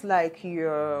 it looks like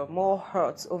you're more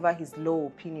hurt over his low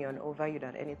opinion over you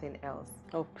than anything else.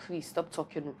 Oh, please, stop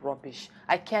talking rubbish.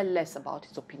 I care less about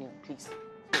his opinion, please.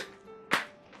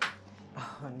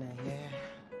 Oh, no,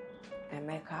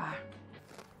 Emeka.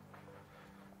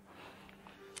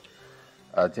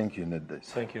 I think you need this.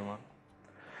 Thank you, man.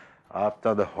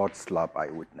 After the hot slap I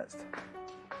witnessed.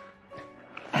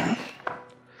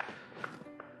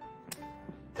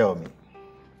 Tell me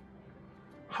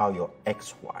how your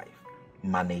ex-wife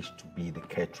managed to be the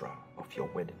caterer of your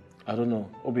wedding. I don't know.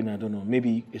 Obina, I don't know.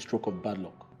 Maybe a stroke of bad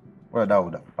luck. Well, that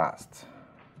would have passed.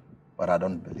 But I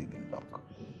don't believe in luck.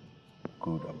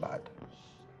 Good or bad.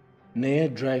 Naya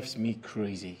drives me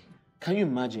crazy. Can you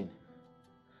imagine?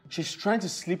 She's trying to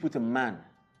sleep with a man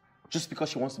just because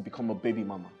she wants to become a baby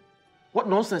mama. What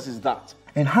nonsense is that?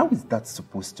 And how is that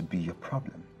supposed to be your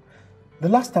problem? The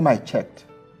last time I checked,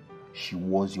 she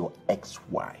was your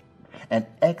ex-wife. And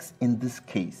ex in this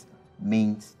case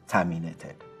means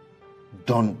terminated.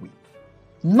 Done with.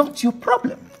 Not your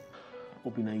problem.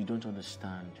 Obina, you don't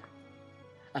understand.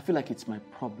 I feel like it's my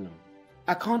problem.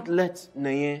 I can't let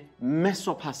Naye mess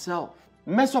up herself,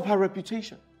 mess up her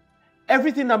reputation.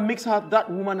 Everything that makes her that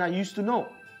woman I used to know.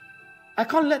 I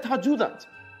can't let her do that.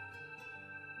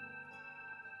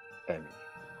 Emmy,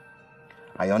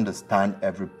 I understand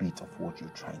every bit of what you're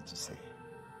trying to say.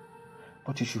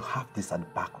 But you should have this at the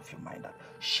back of your mind that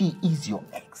she is your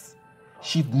ex.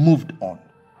 She moved on.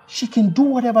 She can do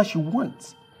whatever she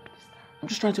wants. I'm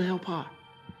just trying to help her.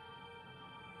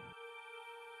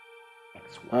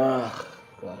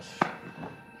 Gosh.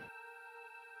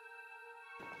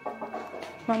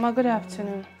 Mama, good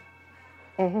afternoon.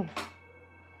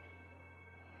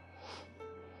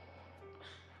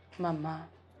 Mama,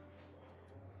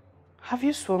 have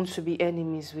you sworn to be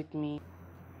enemies with me?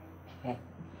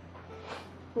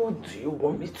 What do you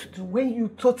want me to do when you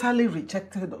totally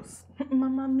rejected us?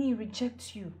 Mama, me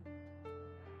reject you.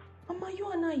 Mama,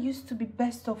 you and I used to be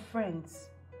best of friends.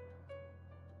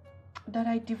 That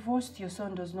I divorced your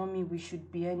son does not mean we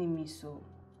should be enemies, so...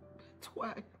 But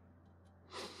why?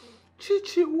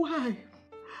 Chichi, why?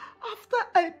 After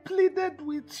I pleaded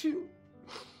with you,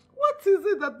 what is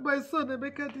it that my son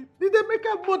Emeka did? Did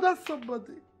Emeka murder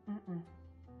somebody? And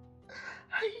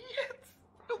yet,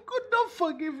 you could not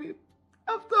forgive him.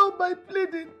 After all my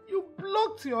pleading, you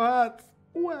blocked your heart.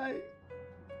 Why?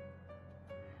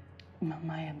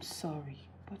 Mama, I am sorry,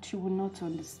 but you will not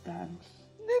understand.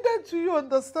 Neither do you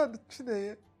understand,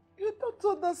 Chineye. You don't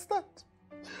understand.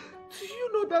 Do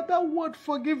you know that that word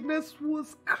forgiveness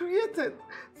was created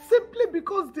simply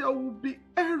because there will be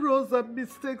errors and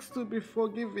mistakes to be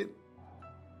forgiven?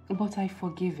 But I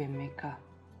forgive Emeka.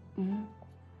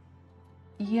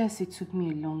 Yes, it took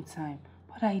me a long time,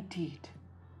 but I did.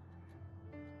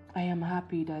 I am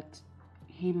happy that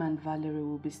him and Valerie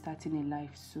will be starting a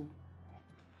life soon.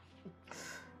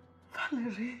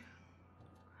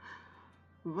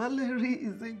 Valerie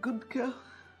is a good girl.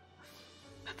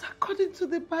 But according to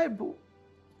the Bible,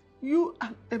 you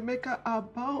and Emeka are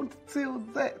bound till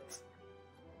death.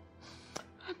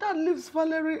 And that leaves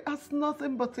Valerie as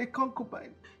nothing but a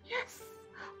concubine. Yes,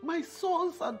 my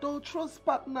son's adulterous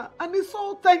partner, and it's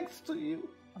all thanks to you.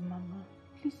 Mama,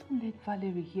 please Please don't let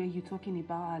Valerie hear you talking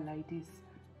about her like this.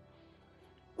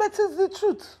 But it's the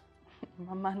truth.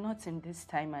 Mama, not in this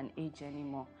time and age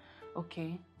anymore,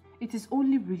 okay? It is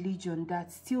only religion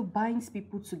that still binds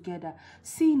people together,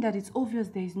 seeing that it's obvious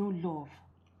there is no love.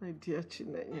 My dear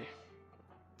Chinenye,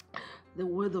 the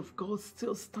word of God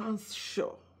still stands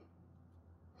sure.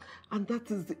 And that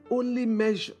is the only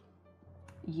measure.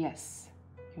 Yes,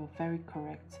 you're very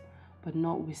correct. But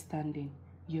notwithstanding,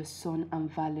 your son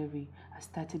and Valerie are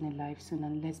starting a life soon,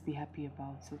 and let's be happy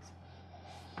about it.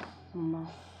 Mama,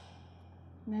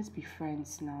 let's be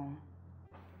friends now.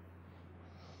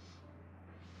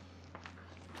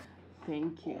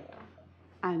 Thank you.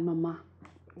 And Mama,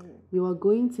 you are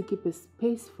going to keep a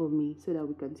space for me so that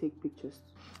we can take pictures.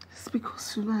 It's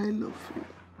because you know I love you.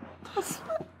 That's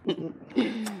why.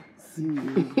 See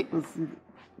you. See you.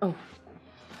 Oh.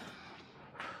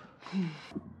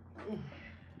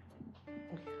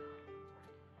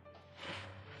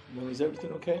 Mom, is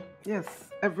everything okay? Yes,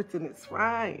 everything is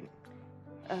fine.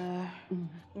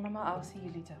 Mama, I'll see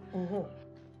you later.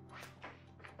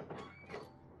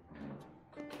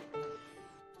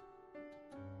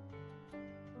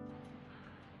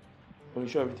 Are you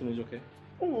sure everything is okay?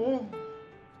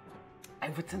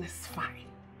 Everything is fine.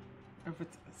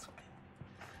 Everything is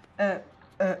fine.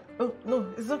 Oh, no,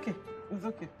 it's okay. It's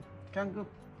okay. Can go.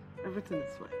 Everything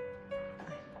is fine.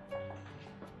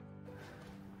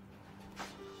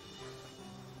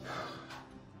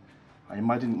 I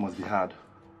imagine it must be hard.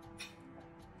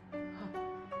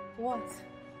 What?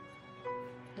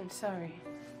 I'm sorry.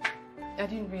 I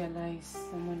didn't realize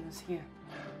someone was here.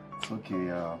 It's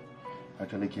okay. I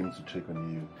actually came to check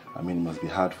on you. I mean, it must be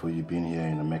hard for you being here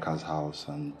in Emeka's house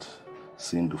and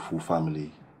seeing the full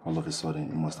family all of a sudden.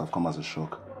 It must have come as a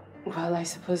shock. Well, I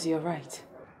suppose you're right.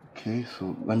 Okay,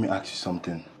 so let me ask you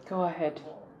something. Go ahead.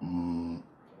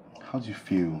 How do you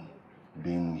feel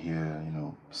being here,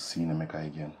 seeing Emeka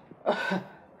again?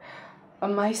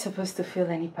 Am I supposed to feel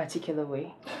any particular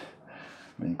way?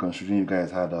 I mean, considering you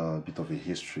guys had a bit of a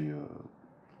history,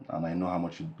 and I know how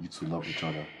much you two love each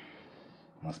other,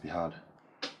 it must be hard.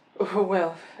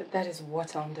 Well, that is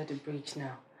water under the bridge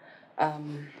now.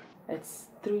 It's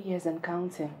 3 years and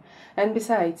counting. And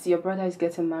besides, your brother is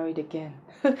getting married again.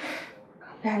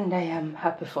 And I am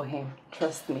happy for him,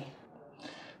 trust me.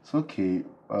 It's okay.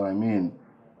 I mean,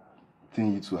 the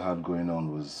thing you two had going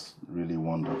on was really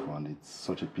wonderful, and it's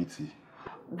such a pity.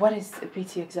 What is a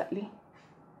pity exactly?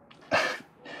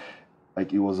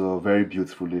 Like, it was a very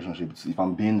beautiful relationship. If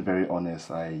I'm being very honest,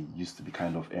 I used to be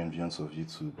kind of envious of you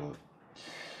two, but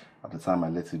at the time I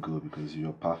let it go because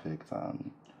you're perfect,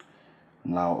 and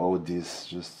now all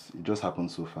this it just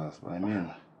happened so fast. But I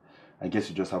mean, I guess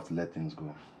you just have to let things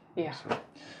go. Yeah. So,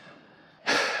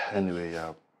 anyway,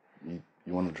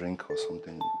 you want a drink or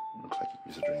something? Looks like you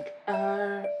used a drink.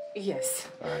 Yes.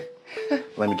 All right.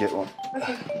 Let me get one.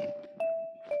 Okay.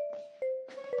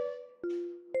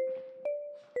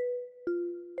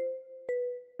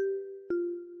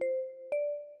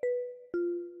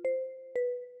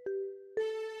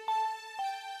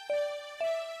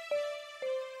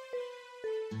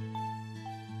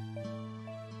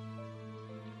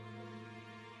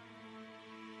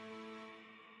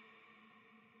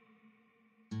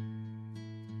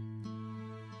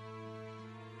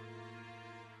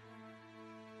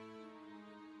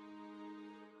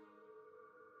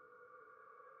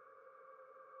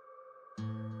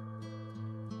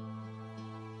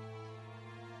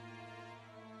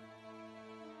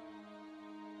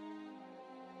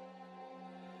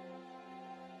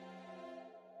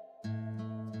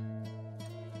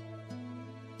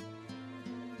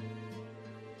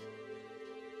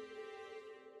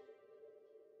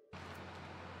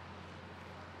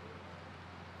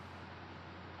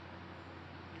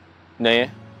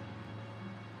 Neye?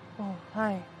 Oh,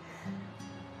 hi.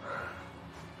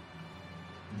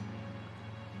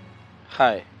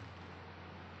 Hi.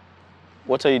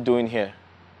 What are you doing here?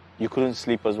 You couldn't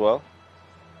sleep as well?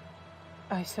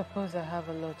 I suppose I have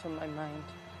a lot on my mind.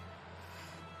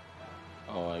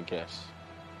 Oh, I guess.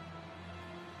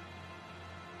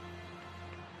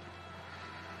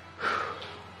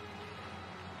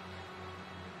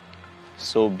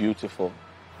 So beautiful.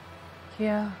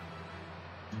 Yeah.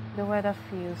 The weather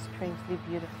feels strangely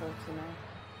beautiful tonight.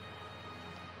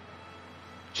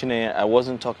 Chineye, I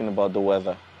wasn't talking about the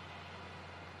weather.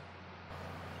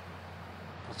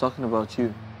 I was talking about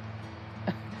you.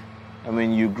 I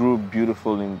mean, you grew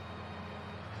beautiful in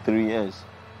 3 years.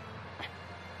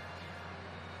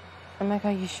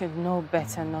 Emeka, you should know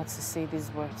better not to say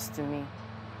these words to me.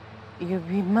 You'll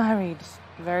be married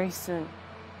very soon.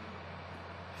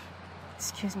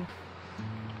 Excuse me.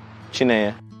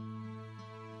 Chineye,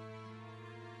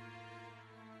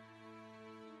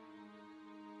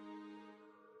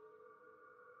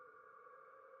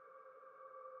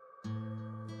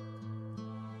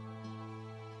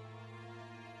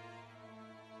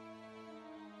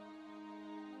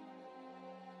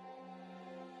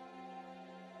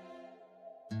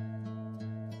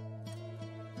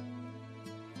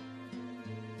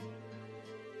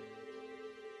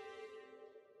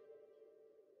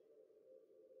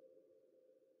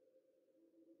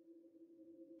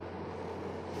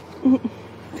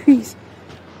 Please.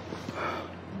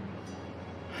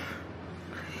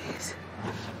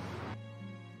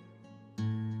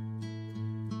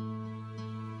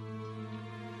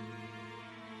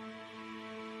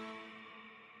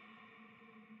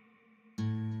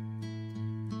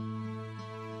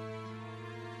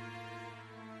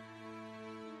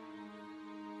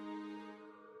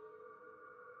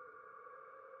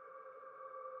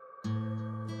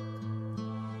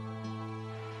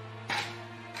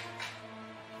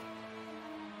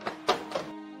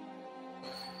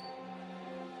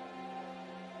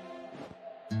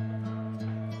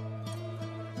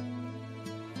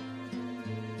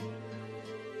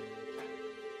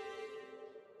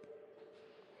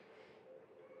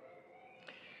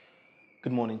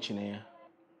 Good morning, Chineye.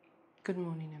 Good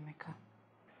morning, Emeka.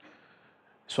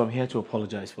 So I'm here to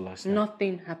apologize for last night.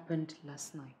 Nothing happened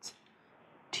last night.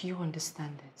 Do you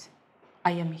understand it?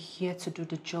 I am here to do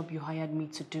the job you hired me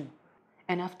to do.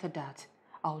 And after that,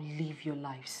 I'll leave your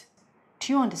lives.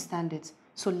 Do you understand it?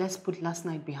 So let's put last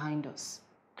night behind us.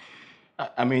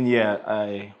 I mean, yeah,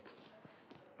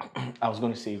 I was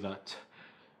going to say that.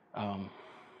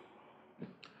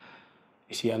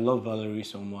 You see, I love Valerie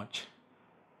so much,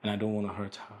 and I don't want to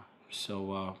hurt her.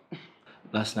 So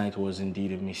last night was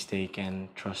indeed a mistake,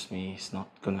 and trust me, it's not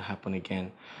going to happen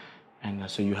again. And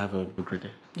so you have a good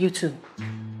day. You too.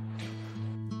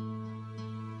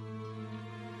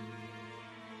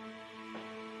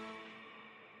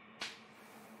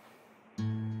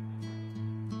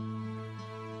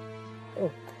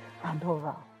 Oh,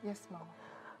 Adora. Yes, Mama.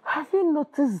 Have you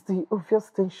noticed the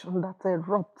obvious tension that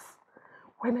erupts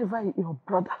whenever your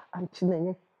brother and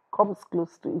Chineye comes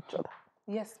close to each other?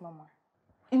 Yes, Mama.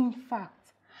 In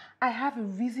fact, I have a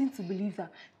reason to believe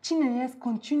that Chineye's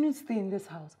continued stay in this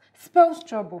house spells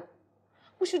trouble.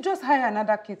 We should just hire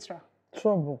another caterer.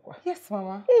 Trouble? Yes,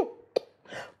 Mama.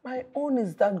 My own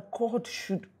is that God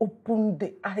should open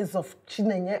the eyes of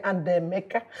Chineye and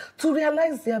Emeka to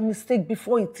realize their mistake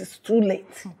before it is too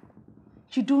late.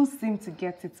 You don't seem to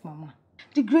get it, Mama.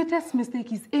 The greatest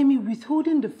mistake is Amy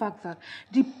withholding the fact that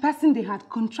the person they had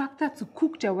contracted to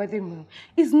cook their wedding meal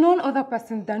is none other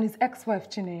person than his ex-wife,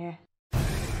 Chineye.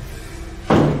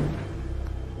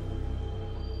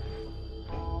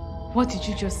 What did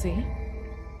you just say?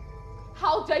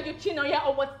 How dare you, Chineye,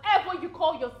 or whatever you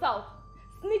call yourself,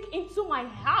 sneak into my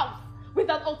house with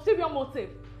an ulterior motive?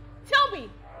 Tell me,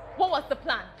 what was the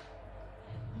plan?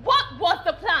 What was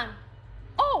the plan?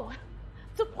 Oh,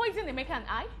 to poison Emeka and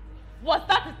I? Was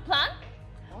that his plan?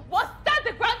 What? Was that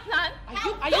the grand plan?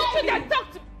 Don't you dare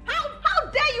talk to me!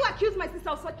 How dare you accuse my sister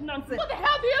of such nonsense? What the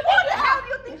hell do you think? Who the hell do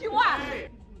you think you are?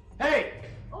 Hey!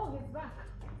 Oh, he's back.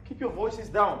 Keep your voices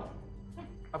down.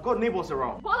 I've got neighbors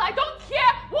around. Well, I don't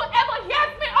care whoever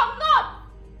hears me or not!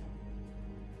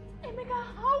 Emeka,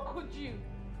 how could you?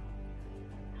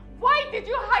 Why did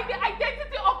you hide the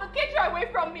identity of the caterer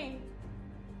away from me?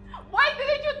 Why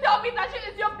didn't you tell me that she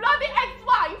is your bloody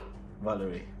ex-wife?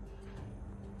 Valerie,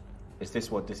 is this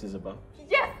what this is about?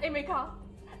 Yes, Emeka.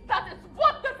 That is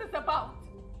what this is about.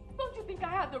 Don't you think I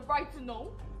had the right to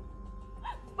know?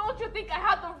 Don't you think I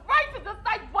had the right to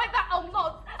decide whether or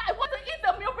not I want to eat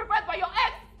the meal prepared by your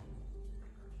ex?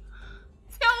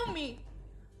 Tell me.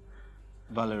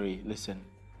 Valerie, listen.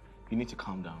 You need to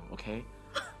calm down, okay?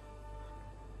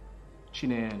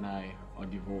 Chineye and I are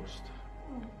divorced.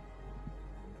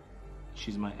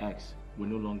 She's my ex. We're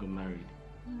no longer married.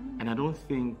 And I don't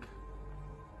think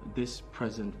this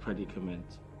present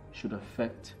predicament should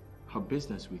affect her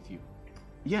business with you.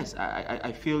 Yes,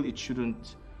 I feel it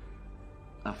shouldn't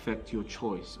affect your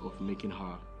choice of making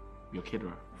her your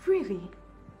caterer. Really?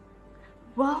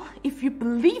 Well, if you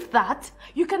believe that,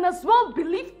 you can as well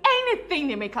believe anything,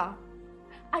 Emeka.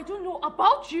 I don't know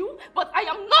about you, but I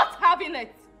am not having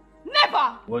it.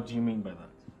 Never! What do you mean by that?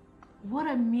 What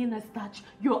I mean is that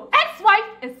your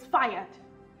ex-wife is fired.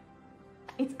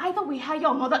 It's either we hire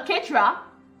another caterer,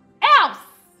 else!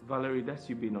 Valerie, that's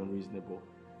you being unreasonable.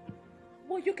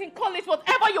 Well, you can call it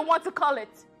whatever you want to call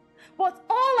it. But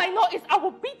all I know is I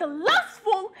will be the last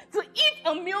fool to eat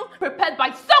a meal prepared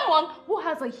by someone who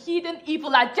has a hidden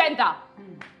evil agenda.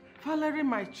 Valerie,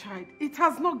 my child, it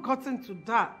has not gotten to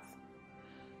that.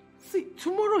 See,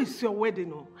 tomorrow is your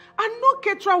wedding, and no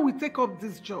caterer will take up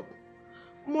this job.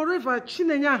 Moreover,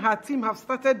 Chineye and her team have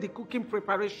started the cooking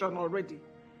preparation already.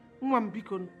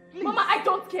 Mwambikon, please. Mama, I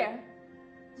don't care.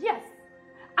 Yes,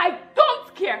 I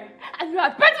don't care. And you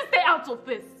had better stay out of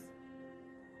this.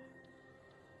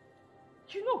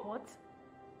 You know what?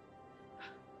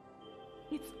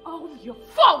 It's all your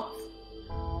fault.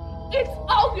 It's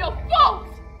all your fault.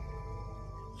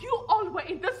 You all were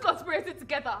in this conspiracy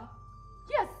together.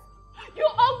 Yes, you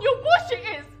all knew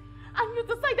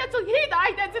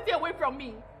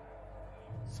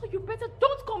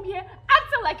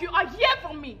like you are here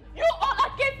for me. You are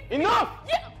against Enough!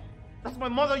 Yeah. That's my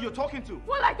mother you're talking to.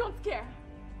 Well, I don't care.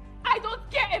 I don't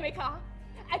care, Emeka.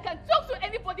 I can talk to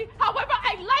anybody however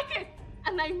I like it.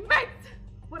 And I meant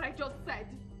what I just said.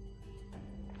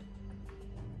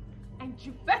 And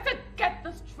you better get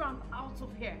this tramp out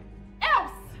of here.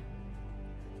 Else,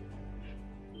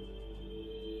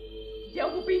 there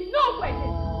will be no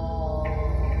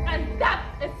wedding. And that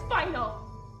is final.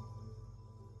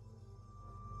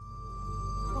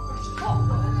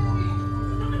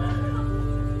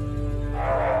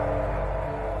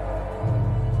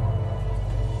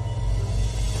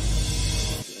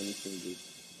 Anything good.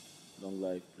 Long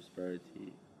life,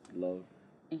 prosperity, love,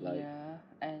 life, Yeah,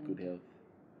 and good health,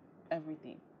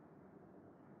 everything.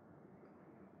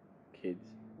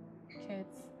 kids.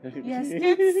 Kids. Yes,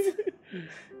 kids.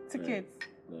 To Right. kids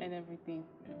Right. and everything.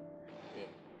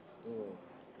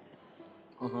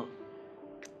 Uh-huh.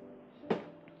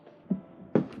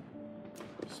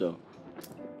 So,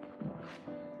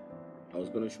 I was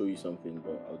going to show you something,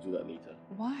 but I'll do that later.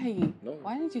 Why? No.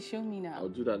 Why didn't you show me now? I'll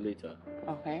do that later.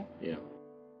 Okay. Yeah.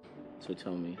 So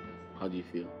tell me, how do you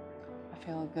feel? I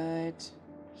feel good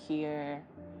here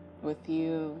with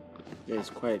you. Yeah, it's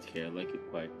quiet here. I like it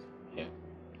quiet here.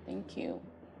 Thank you.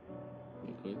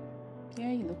 You good?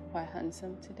 Yeah, you look quite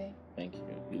handsome today. Thank you.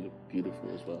 You look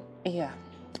beautiful as well. Yeah,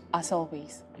 as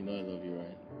always. You know I love you,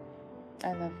 right?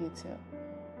 I love you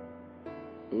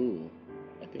too. Ooh,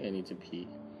 I think I need to pee.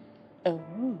 Oh.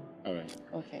 All right.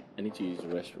 Okay. I need to use the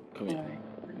restroom. Come here. All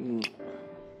right. Mm.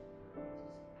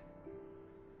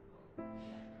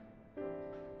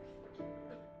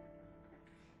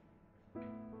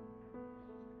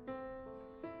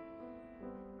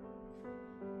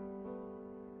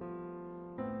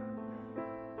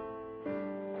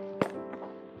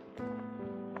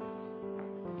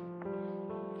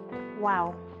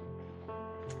 Wow.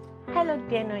 Hello,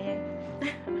 Ademoye.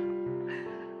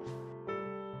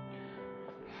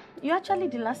 You're actually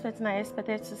the last person I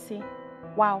expected to see.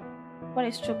 Wow, what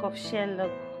a stroke of sheer luck.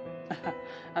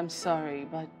 I'm sorry,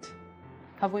 but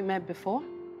have we met before?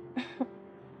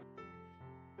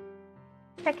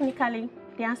 Technically,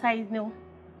 the answer is no.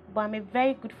 But I'm a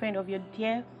very good friend of your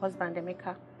dear husband,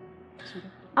 Emeka.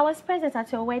 I was present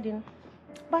at your wedding,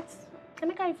 but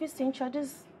Emeka refused to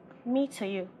introduce me to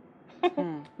you.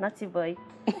 Naughty boy.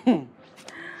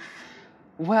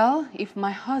 Well, if my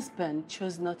husband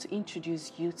chose not to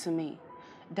introduce you to me,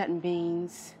 that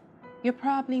means you're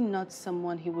probably not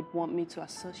someone he would want me to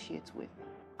associate with.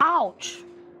 Ouch!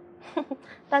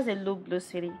 That's a low blow,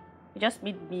 sweetie. You just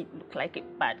made me look like a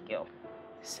bad girl.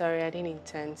 Sorry, I didn't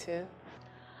intend to.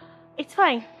 It's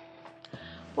fine.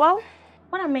 Well,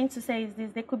 what I meant to say is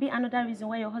this. There could be another reason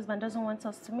why your husband doesn't want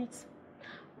us to meet.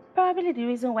 Probably the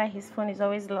reason why his phone is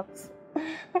always locked.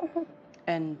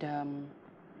 And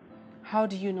how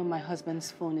do you know my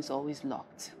husband's phone is always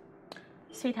locked?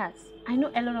 Sweetheart, I know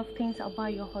a lot of things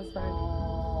about your husband,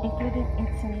 including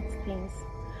intimate things.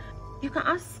 You can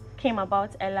ask him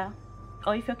about Ella,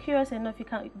 or if you're curious enough, you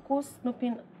can go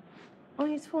snooping on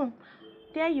his phone.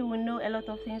 There you will know a lot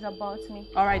of things about me.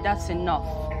 All right, that's enough.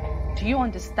 Do you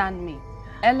understand me?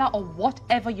 Ella, or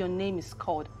whatever your name is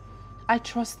called. I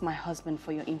trust my husband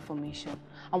for your information.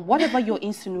 And whatever you're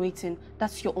insinuating,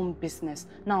 that's your own business.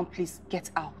 Now, please, get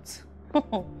out.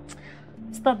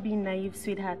 Stop being naive,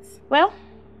 sweetheart. Well,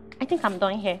 I think I'm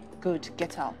done here. Good,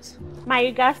 get out. My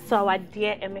regards to our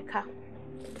dear Emeka.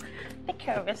 Take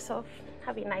care of yourself.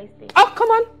 Have a nice day. Oh, come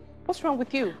on. What's wrong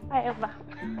with you? Whatever.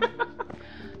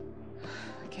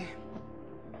 Okay.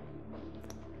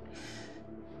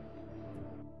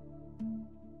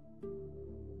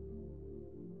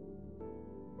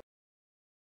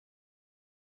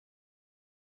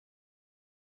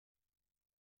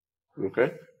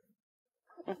 Okay.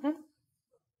 Mm-hmm.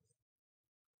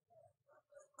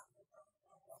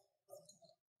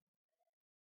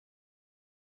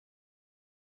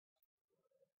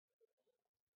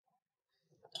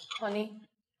 Honey,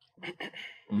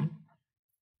 Hmm?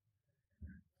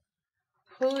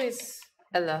 who is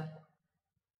Ella?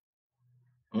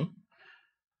 Hmm?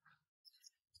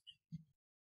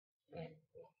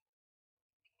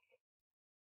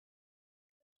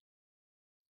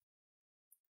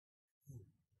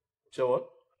 So what?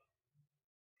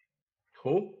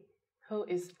 Who? Who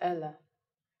is Ella?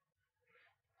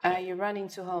 You ran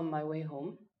into her on my way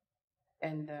home,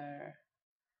 and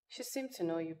she seemed to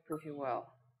know you pretty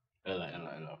well. Ella.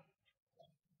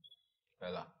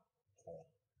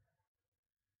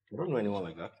 You don't know anyone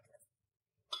like that?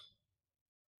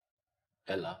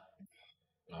 Ella?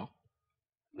 No?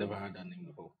 Never heard that name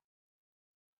before.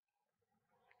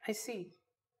 I see.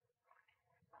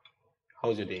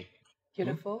 How's your day?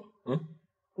 Beautiful.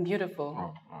 Beautiful.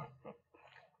 Oh, all right.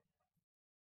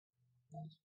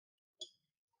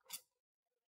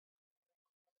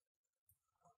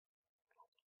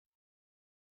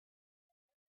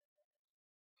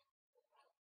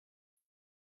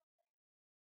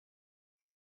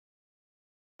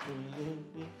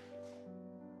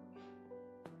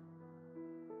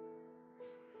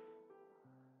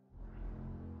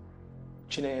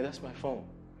 Chineye, that's my phone.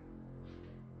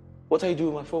 What are you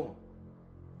doing with my phone?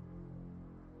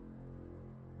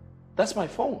 That's my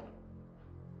phone.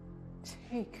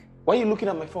 Take. Why are you looking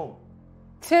at my phone?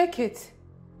 Take it.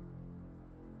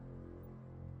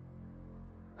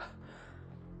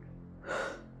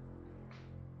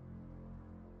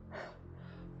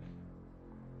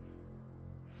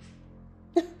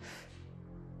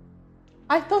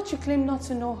 I thought you claimed not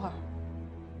to know her.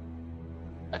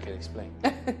 I can explain.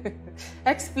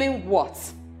 Explain what?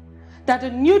 That the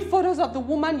nude photos of the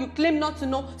woman you claim not to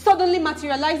know suddenly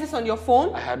materializes on your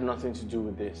phone? I had nothing to do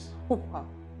with this. Oh, wow.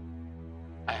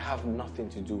 I have nothing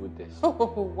to do with this.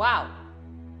 Oh, wow.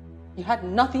 You had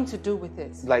nothing to do with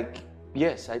this. Like,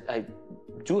 yes, I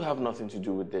do have nothing to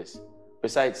do with this.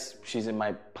 Besides, she's in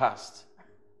my past.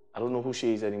 I don't know who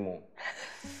she is anymore.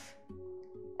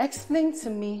 Explain to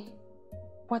me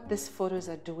what these photos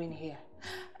are doing here.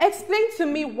 Explain to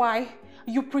me why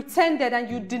you pretended and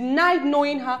you denied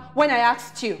knowing her when I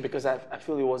asked you. Because I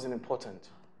feel it wasn't important.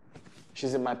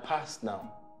 She's in my past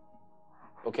now.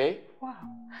 Okay? Wow.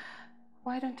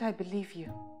 Why don't I believe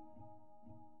you?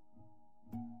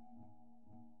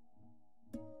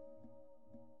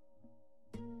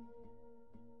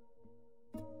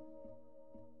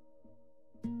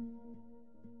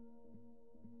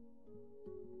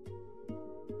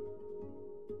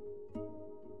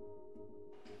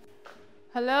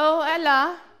 Hello,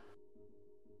 Ella.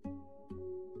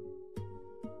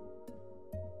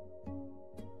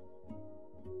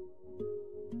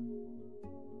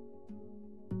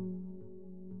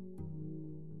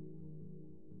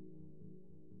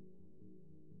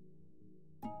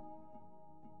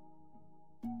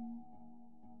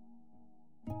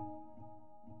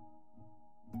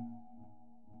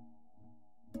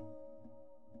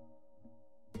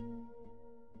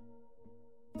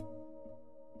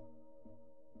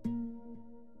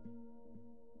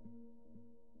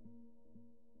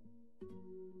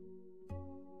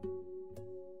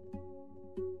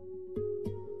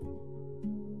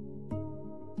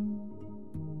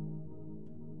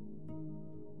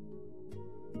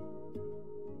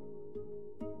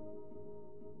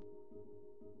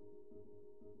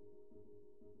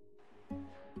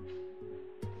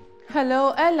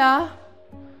 Hello, Ella.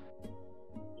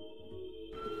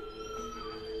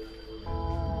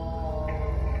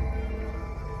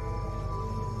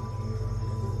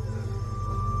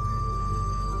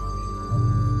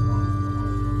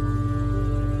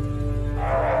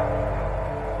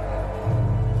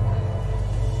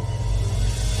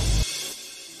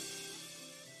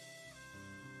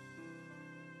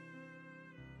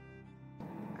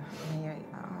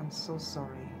 I'm so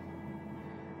sorry.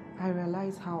 I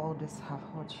realize how all this have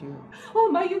hurt you. Oh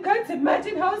my, you can't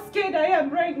imagine how scared I am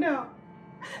right now.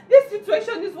 This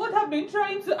situation is what I've been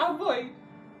trying to avoid.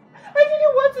 I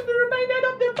didn't want to be reminded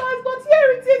of the past, but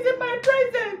here it is in my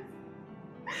presence.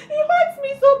 He hurts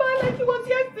me so bad like it was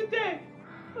yesterday.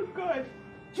 Oh God.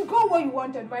 You got what you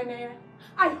wanted, my Naya.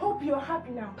 I hope you're happy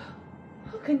now.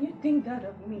 How can you think that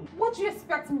of me? What do you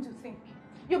expect me to think?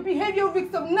 Your behavior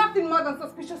reeks of nothing more than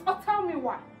suspicious, but tell me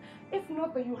why. If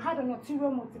not that you had an ulterior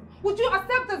motive, would you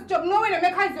accept this job knowing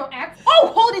Emeka is your ex?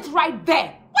 Oh, hold it right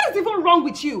there! What is even wrong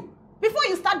with you? Before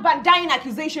you start bandying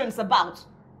accusations about.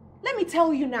 Let me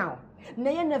tell you now,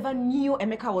 Naya never knew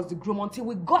Emeka was the groom until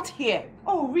we got here.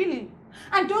 Oh, really?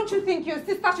 And don't you think your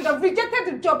sister should have rejected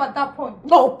the job at that point?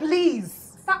 No,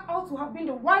 please! That ought to have been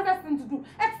the wisest thing to do,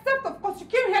 except of course you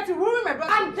came here to ruin my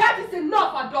brother. And that is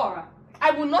enough, Adora!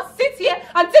 I will not sit here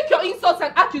and take your insults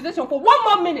and accusations for one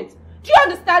more minute. Do you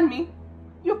understand me?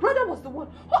 Your brother was the one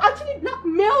who actually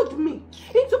blackmailed me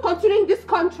into continuing this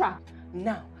contract.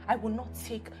 Now, I will not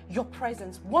take your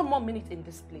presence one more minute in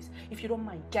this place. If you don't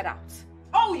mind, get out.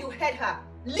 Oh, you heard her.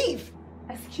 Leave.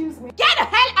 Excuse me. Get the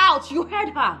hell out. You heard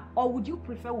her. Or would you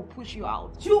prefer we'll push you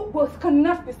out? You both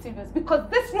cannot be serious because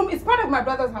this room is part of my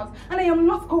brother's house and I am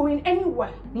not going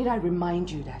anywhere. Need I remind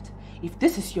you that if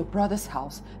this is your brother's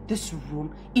house, this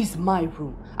room is my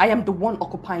room. I am the one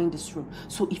occupying this room.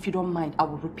 So if you don't mind, I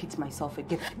will repeat myself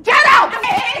again. Get out!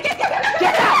 Get out!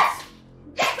 Get out!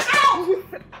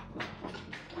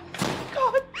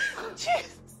 God,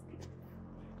 Jesus.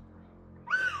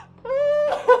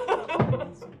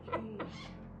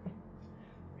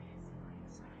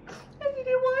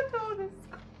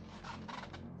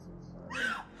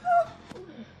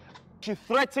 she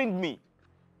threatened me.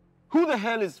 Who the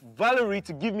hell is Valerie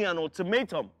to give me an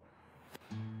ultimatum?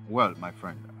 Well, my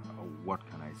friend, what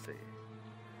can I say?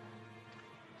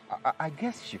 I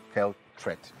guess she felt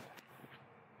threatened.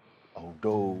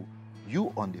 Although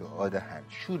you, on the other hand,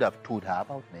 should have told her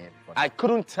about me. I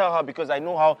couldn't tell her because I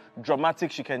know how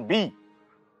dramatic she can be.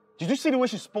 Did you see the way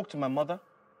she spoke to my mother?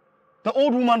 The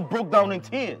old woman broke down in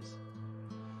tears.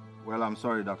 Well, I'm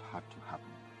sorry that had to happen.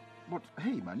 But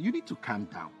hey, man, you need to calm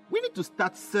down. We need to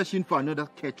start searching for another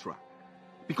caterer.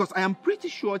 Because I am pretty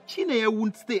sure Chineye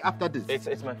won't stay after this.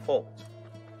 It's my fault.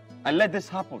 I let this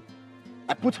happen.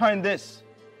 I put her in this.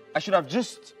 I should have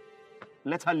just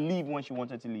let her leave when she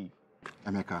wanted to leave.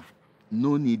 Emeka,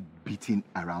 no need beating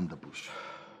around the bush,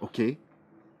 okay?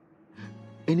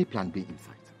 Any plan B in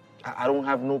sight? I don't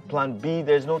have no plan B.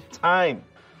 There's no time.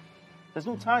 There's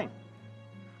no time.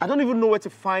 I don't even know where to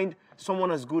find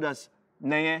someone as good as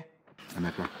Neye.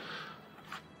 Emeka,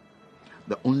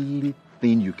 the only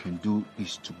thing you can do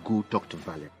is to go talk to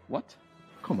Valerie. What?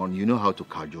 Come on, you know how to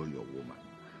cajole your woman.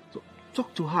 So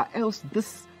talk to her, else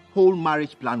this whole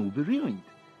marriage plan will be ruined.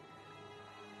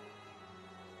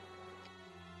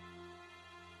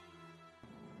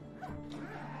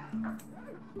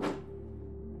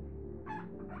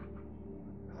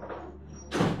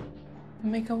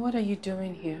 Emeka, what are you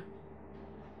doing here?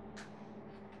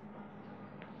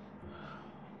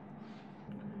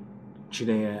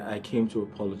 Chineye, I came to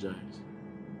apologize.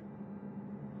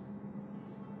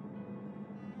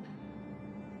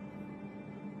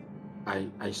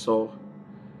 I saw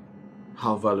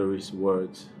how Valerie's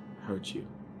words hurt you.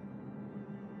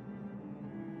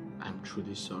 I'm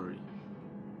truly sorry.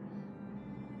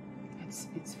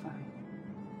 It's fine.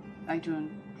 I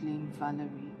don't blame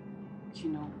Valerie. You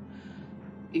know,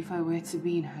 if I were to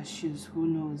be in her shoes, who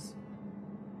knows?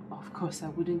 Of course, I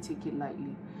wouldn't take it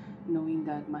lightly, knowing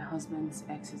that my husband's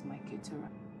ex is my caterer.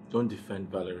 Don't defend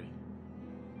Valerie.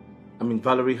 I mean,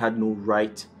 Valerie had no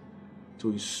right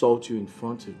to insult you in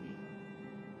front of me,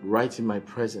 right in my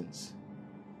presence.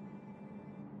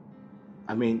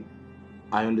 I mean,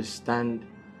 I understand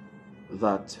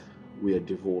that we are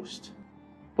divorced.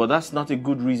 But that's not a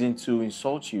good reason to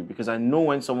insult you, because I know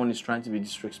when someone is trying to be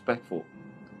disrespectful.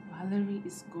 Valerie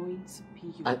is going to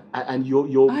be your... And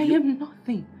you're... I am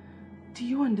nothing. Do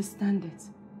you understand it?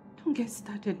 Don't get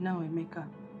started now, Emeka.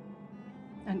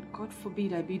 And God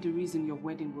forbid I be the reason your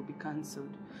wedding will be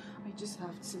cancelled. I just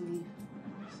have to leave.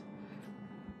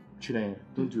 Chineye,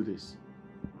 don't do this.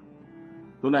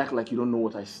 Don't act like you don't know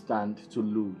what I stand to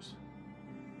lose.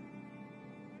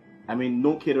 I mean,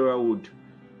 no caterer would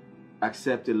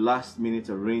accept a last-minute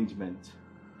arrangement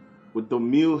with the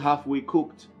meal halfway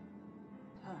cooked.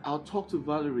 I'll talk to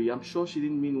Valerie. I'm sure she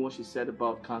didn't mean what she said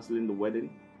about cancelling the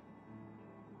wedding.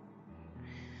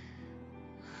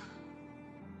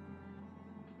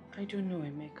 I don't know,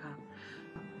 Emeka.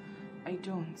 I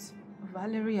don't.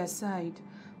 Valerie aside,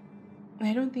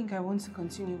 I don't think I want to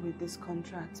continue with this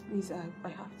contract. Please, I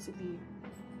have to leave.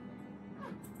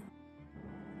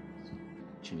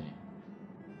 Chineye,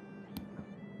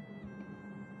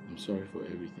 I'm sorry for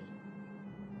everything.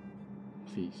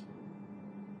 Please,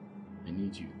 I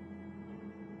need you.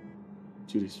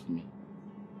 Do this for me.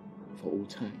 For all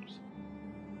times.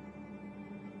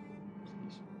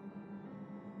 Please.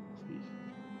 Please.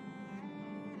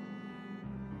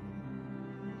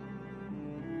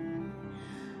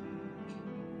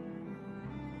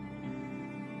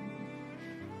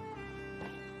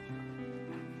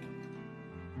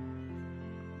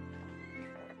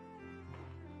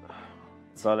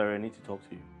 Valerie, I need to talk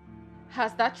to you.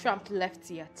 Has that tramp left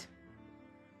yet?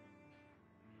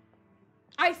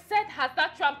 I said, has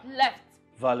that tramp left?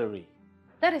 Valerie.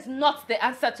 That is not the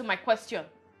answer to my question.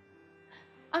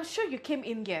 I'm sure you came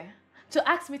in here to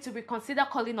ask me to reconsider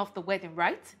calling off the wedding,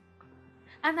 right?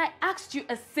 And I asked you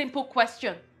a simple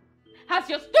question. Has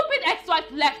your stupid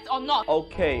ex-wife left or not?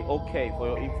 Okay, for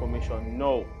your information,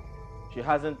 no. She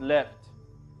hasn't left.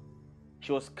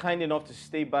 She was kind enough to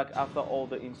stay back after all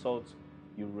the insults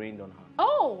you rained on her.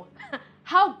 Oh,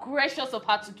 how gracious of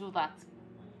her to do that.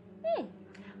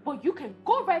 But you can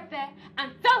go right there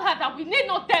and tell her that we need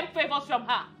no damn favors from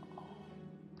her.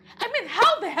 I mean,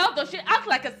 how the hell does she act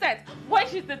like a saint when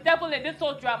she's the devil in this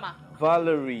whole drama?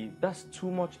 Valerie, that's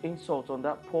too much insult on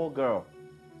that poor girl.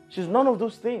 She's none of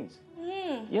those things.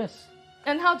 Yes.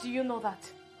 And how do you know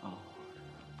that? Oh.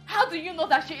 How do you know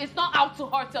that she is not out to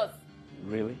hurt us?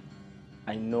 Really?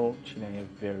 I know Chineye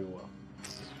very well.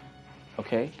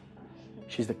 Okay?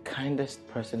 She's the kindest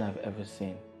person I've ever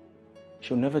seen.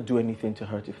 She'll never do anything to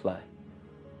hurt a fly.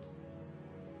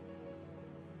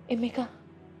 Emeka,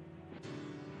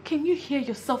 can you hear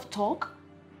yourself talk?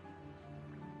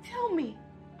 Tell Tell me,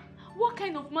 what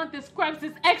kind of man describes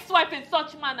his ex-wife in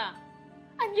such manner?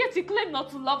 And yet you claim not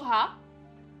to love her?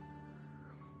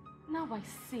 Now I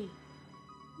see.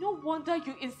 No wonder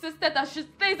you insisted that she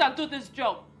stays and do this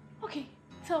job. Okay,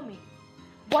 tell me,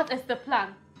 what is the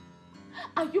plan?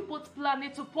 Are you both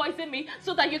planning to poison me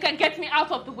so that you can get me out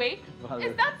of the way? Valerie,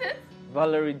 is that it?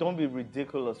 Valerie, don't be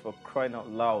ridiculous for crying out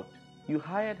loud. You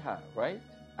hired her, right?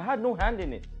 I had no hand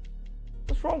in it.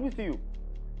 What's wrong with you?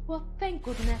 Well, thank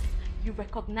goodness you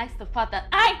recognize the fact that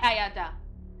I hired her.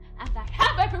 And I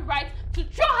have every right to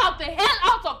throw her the hell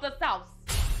out of this house.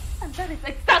 And that is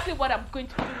exactly what I'm going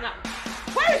to do now.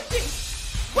 Where is she?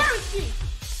 Where is she?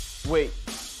 Wait.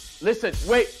 Listen,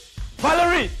 wait.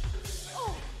 Valerie!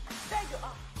 Oh, there you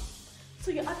are.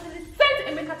 So you actually sent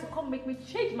Emeka to come make me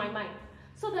change my mind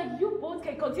so that you both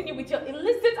can continue with your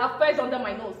illicit affairs under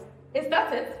my nose. Is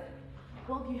that it?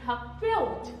 Well, you have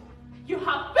failed. You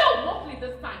have failed woefully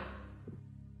this time.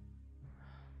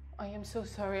 I am so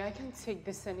sorry. I can't take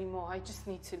this anymore. I just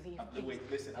need to leave. Wait,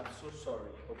 listen, I'm so sorry,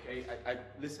 okay?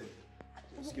 Listen.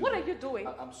 What are you doing?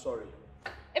 I'm sorry.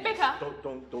 Emeka!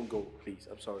 Don't go, please.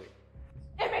 I'm sorry.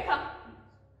 Emeka!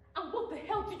 And what the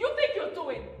hell do you think you're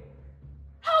doing?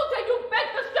 How dare you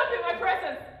beg to stop in my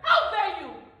presence? How dare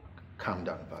you? Calm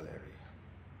down, Valerie.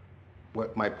 Well,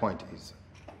 my point is,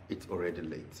 it's already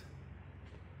late.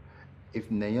 If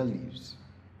Naya leaves,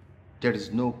 there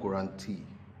is no guarantee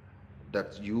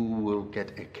that you will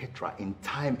get a caterer in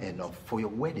time enough for your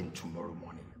wedding tomorrow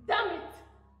morning. Damn it!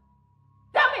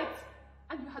 Damn it!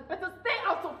 And you had better stay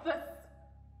out of this.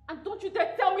 And don't you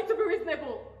dare tell me to be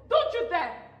reasonable. Don't you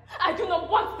dare! I do not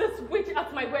want this witch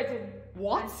at my wedding.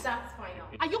 What? And that's final.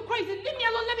 Are you crazy? Leave me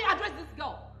alone. Let me address this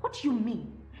girl. What do you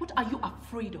mean? What are you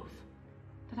afraid of?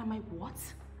 That I might what?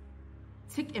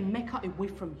 Take Emeka away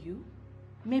from you?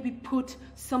 Maybe put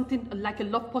something like a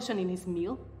love potion in his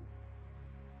meal?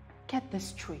 Get this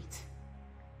straight.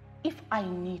 If I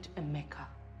need Emeka,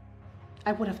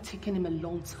 I would have taken him a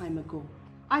long time ago.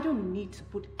 I don't need to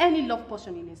put any love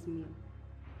potion in his meal.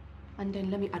 And then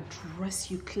let me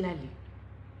address you clearly.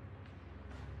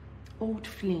 Old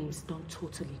flames don't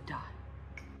totally die.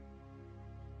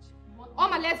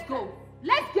 Oma, let's go.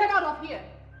 Let's get out of here.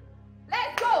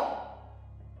 Let's go.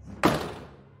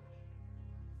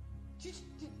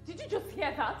 Did you just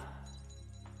hear that?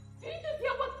 Did you just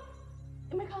hear what...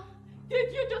 Emeka,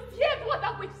 did you just hear what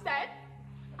that witch said?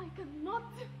 I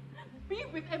cannot be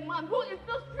with a man who is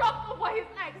still struck over his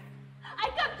ex. I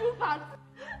can't do that.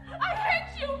 I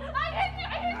hate you. I hate you. I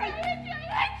hate you. I hate you.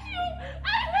 I hate you. I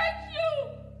hate you.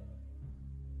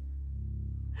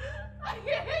 I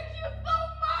hate you so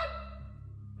much.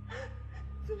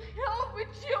 To hell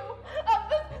with you. And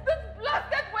this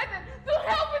blasted wedding. To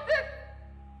hell with it.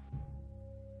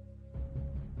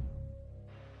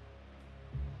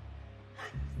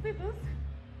 See this?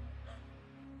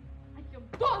 I am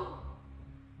done.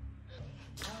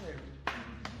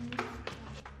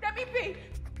 Let me be.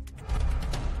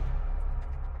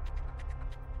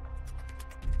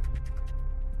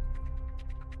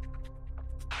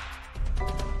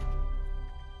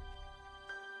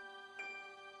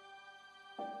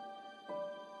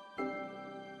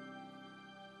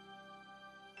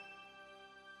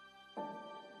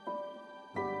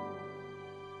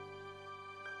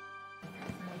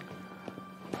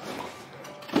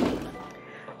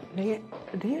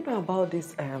 Do you know about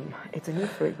this? It's a new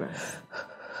fragrance.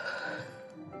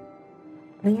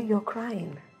 Naya, you're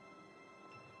crying.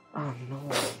 Oh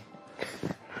no.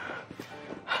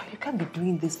 You can't be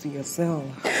doing this to yourself.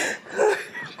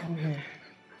 Come here.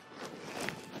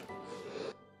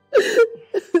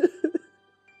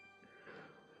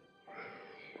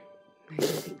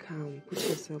 Naya, be calm. Put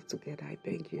yourself together, I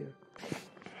beg you.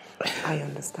 I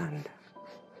understand.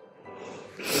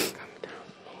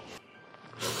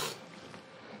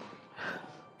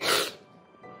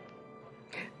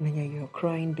 Naya, you're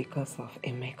crying because of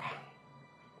Emeka.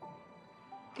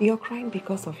 You're crying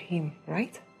because of him,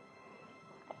 right?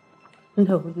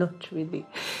 No, not really.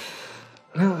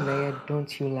 No, Naya,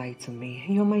 don't you lie to me.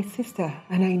 You're my sister,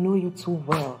 and I know you too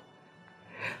well.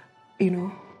 You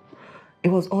know, it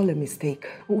was all a mistake.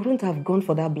 We wouldn't have gone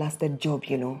for that blasted job,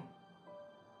 you know.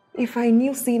 If I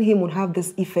knew seeing him would have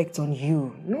this effect on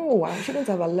you, no, I shouldn't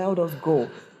have allowed us go.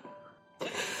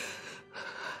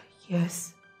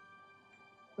 Yes,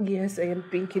 I am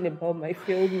thinking about my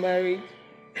failed marriage.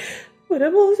 But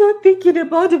I'm also thinking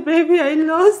about the baby I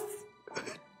lost.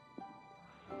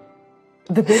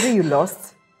 The baby you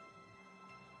lost?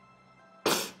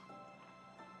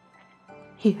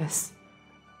 Yes.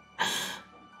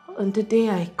 On the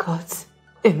day I caught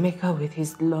Emeka with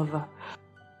his lover,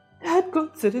 I had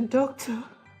gone to the doctor.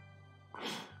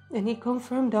 And he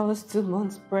confirmed I was 2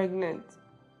 months pregnant.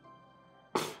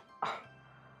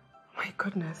 My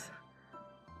goodness.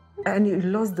 And you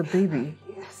lost the baby?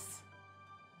 Yes.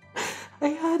 I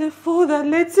had a fall that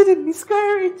led to the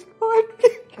miscarriage.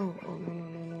 Oh,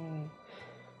 no.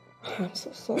 I'm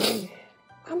so sorry.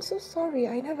 I'm so sorry.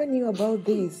 I never knew about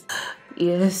this.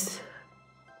 Yes.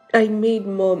 I made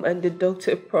Mom and the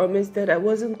doctor promise that I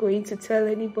wasn't going to tell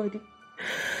anybody.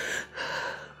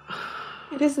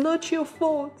 It is not your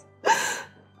fault.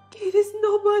 It is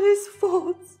nobody's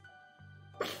fault.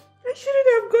 I shouldn't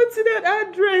have gone to that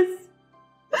address.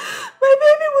 My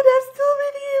baby would have still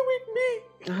been here with me.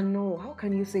 I know. How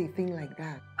can you say a thing like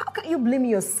that? How can you blame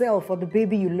yourself for the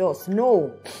baby you lost?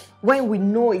 No. When we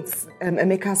know it's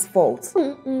Emeka's fault.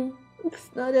 It's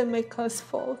not Emeka's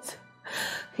fault.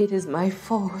 It is my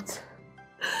fault.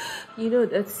 You know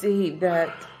that saying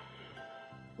that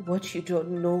what you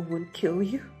don't know will kill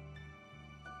you?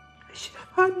 I should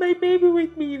have had my baby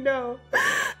with me now.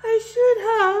 I shouldn't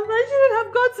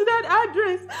have gone to that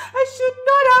address. I should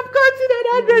not have gone to that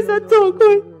address at all.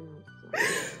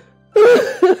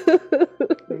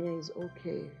 Maya is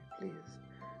okay. Please.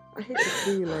 I hate to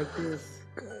see you like this.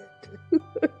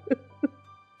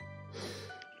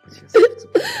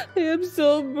 I am so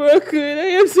broken.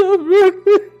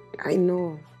 I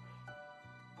know.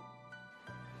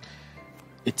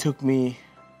 It took me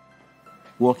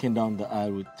walking down the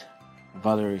aisle with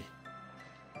Valerie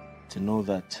to know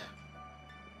that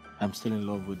I'm still in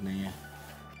love with Naya.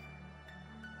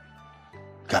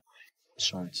 God,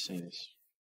 Sorry to say this.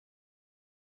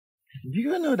 do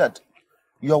you know that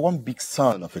you are one big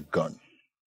son of a gun?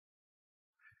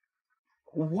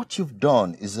 What you've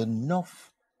done is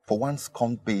enough for one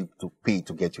scum babe to pay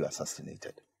to get you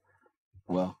assassinated.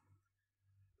 Well,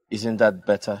 isn't that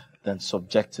better than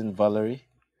subjecting Valerie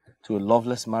to a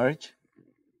loveless marriage?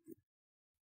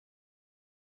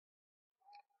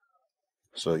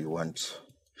 So you want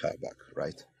her back,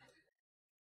 right?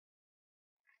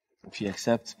 If she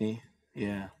accepts me,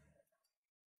 yeah.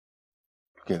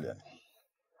 Okay then.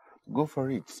 Go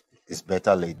for it. It's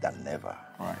better late than never.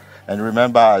 Right. And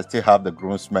remember, I still have the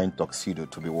groomsman tuxedo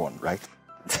to be worn, right?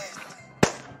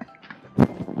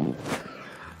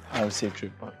 Have a safe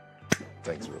trip, man.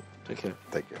 Thanks, Ruth. Take care.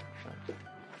 Take care.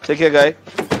 Take care, guy.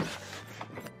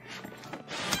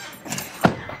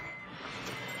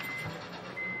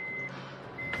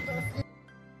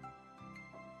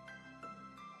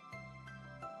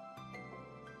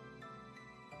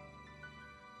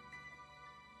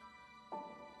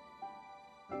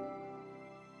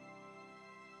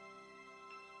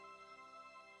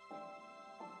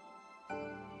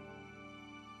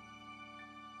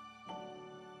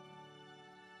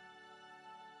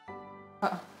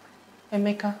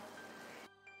 Emeka.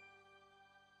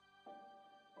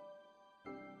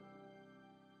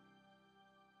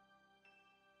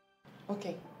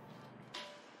 Okay.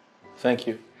 Thank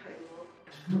you.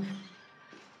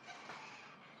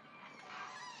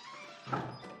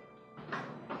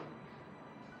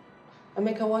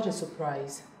 Emeka, what a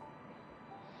surprise.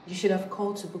 You should have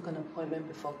called to book an appointment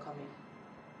before coming.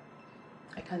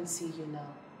 I can't see you now.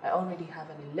 I already have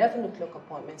an 11 o'clock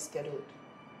appointment scheduled.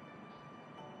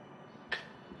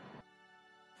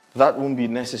 That won't be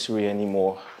necessary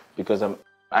anymore because I'm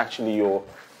actually your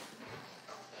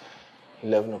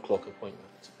 11 o'clock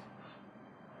appointment.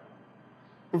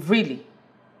 Really?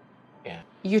 Yeah.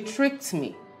 You tricked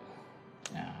me.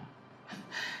 Yeah.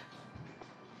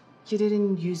 You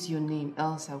didn't use your name,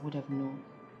 else I would have known.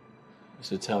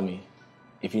 So tell me,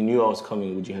 if you knew I was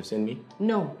coming, would you have sent me?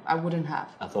 No, I wouldn't have.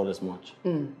 I thought as much.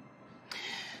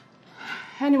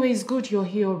 Anyway, it's good you're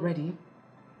here already.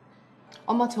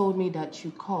 Oma told me that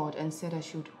you called and said I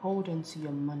should hold on to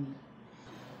your money.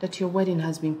 That your wedding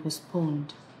has been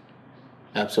postponed.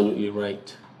 Absolutely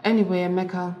right. Anyway,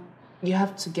 Emeka, you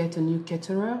have to get a new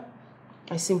caterer.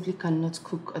 I simply cannot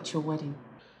cook at your wedding.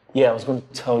 Yeah, I was going to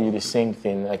tell you the same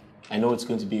thing. I know it's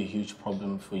going to be a huge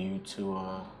problem for you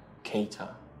to cater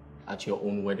at your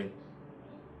own wedding.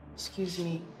 Excuse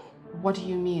me, what do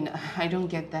you mean? I don't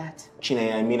get that.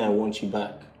 Chineye, I mean I want you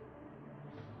back.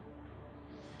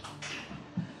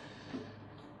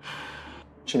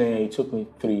 Chineye, it took me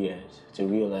 3 years to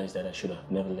realize that I should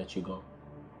have never let you go.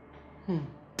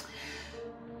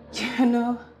 You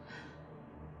know,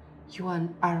 you are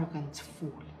an arrogant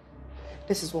fool.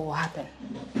 This is what will happen.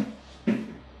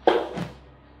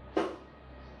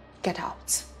 Get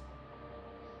out.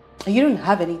 You don't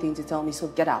have anything to tell me, so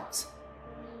get out.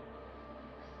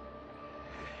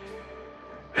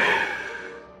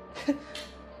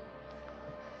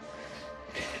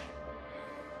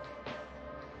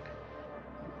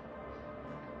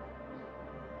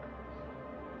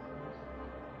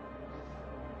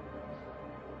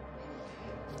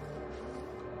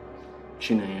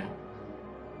 Chinaya,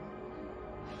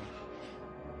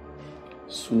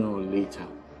 sooner or later,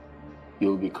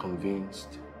 you'll be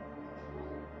convinced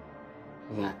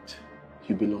that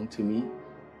you belong to me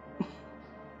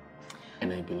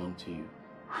and I belong to you.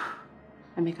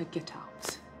 Emeka, get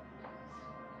out.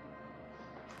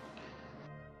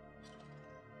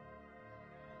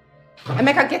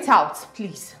 Emeka, get out,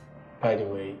 please. By the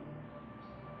way,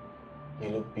 you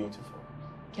look beautiful.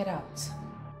 Get out.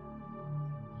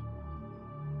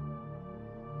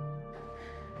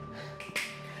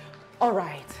 All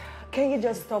right. Can you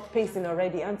just stop pacing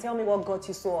already and tell me what got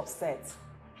you so upset?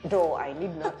 Though I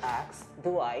need not ask,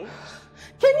 do I?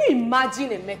 Can you imagine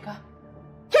Emeka?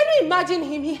 Can you imagine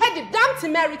him? He had the damn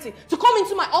temerity to come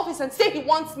into my office and say he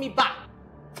wants me back.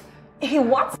 He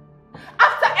what?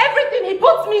 After everything he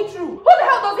puts me through, who the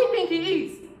hell does he think he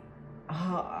is?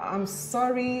 I'm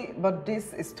sorry, but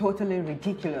this is totally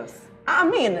ridiculous. I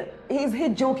mean, is he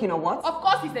joking or what? Of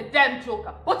course he's a damn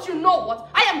joker. But you know what?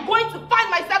 I am going to find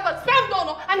myself a sperm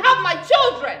donor and have my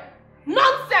children.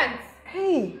 Nonsense!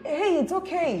 Hey, it's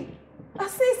okay.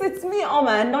 Since it's me,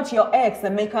 Oma, and not your ex,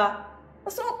 Emeka.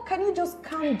 So, can you just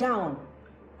calm down?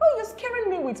 Oh, you're scaring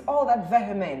me with all that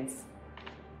vehemence.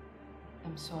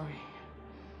 I'm sorry.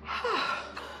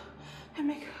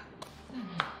 Emeka.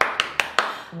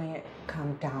 May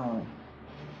calm down.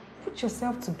 Put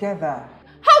yourself together.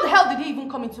 How the hell did he even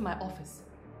come into my office?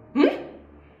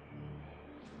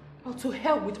 Oh, to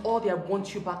hell with all their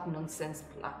want you back nonsense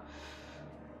plan.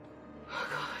 Oh,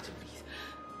 God, please.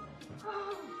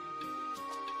 Oh.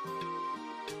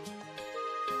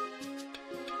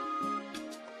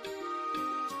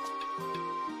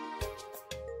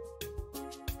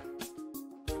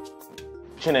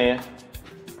 Chinaya,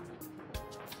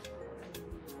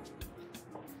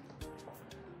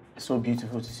 it's so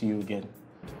beautiful to see you again.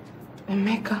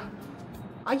 Emeka,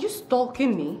 are you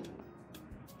stalking me?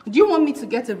 Do you want me to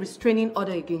get a restraining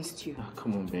order against you? Oh,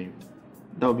 come on, babe.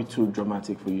 That would be too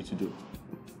dramatic for you to do.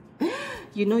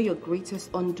 You know your greatest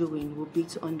undoing will be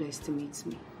to underestimate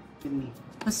me.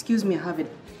 Excuse me, I have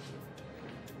it.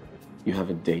 You have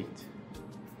a date?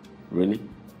 Really?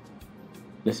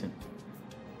 Listen,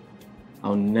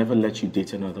 I'll never let you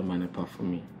date another man apart from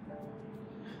me.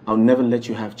 I'll never let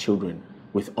you have children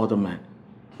with other men.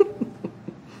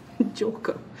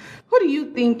 Joker, who do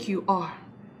you think you are?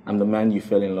 I'm the man you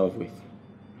fell in love with.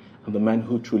 I'm the man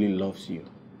who truly loves you.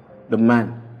 The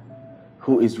man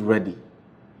who is ready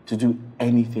to do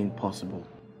anything possible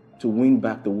to win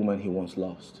back the woman he once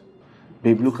lost.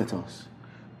 Babe, look at us.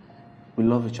 We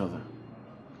love each other.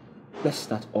 Let's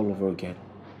start all over again.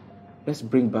 Let's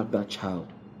bring back that child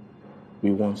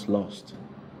we once lost.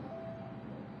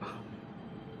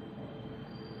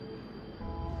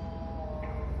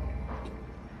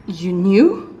 You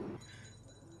knew?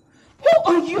 Who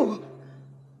are you?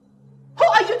 Who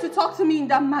are you to talk to me in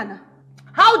that manner?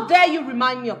 How dare you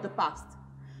remind me of the past?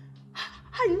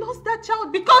 I lost that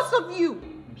child because of you.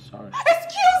 I'm sorry.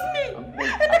 Excuse me!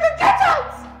 Emeka, get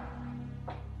out!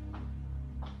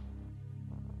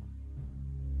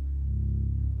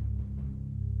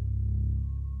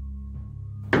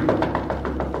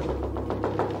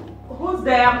 Who's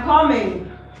there? I'm coming.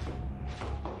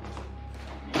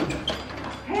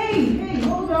 Hey,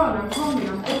 hold on. I'm coming.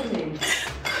 I'm opening.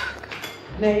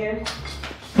 Naya.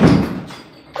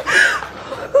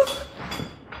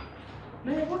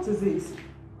 Naya, what is this?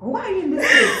 Why are you in this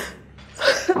place?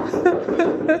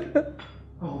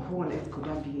 Oh, who on earth could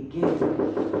that be again?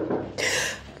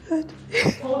 Good.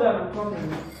 Hold on, I'm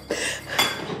coming.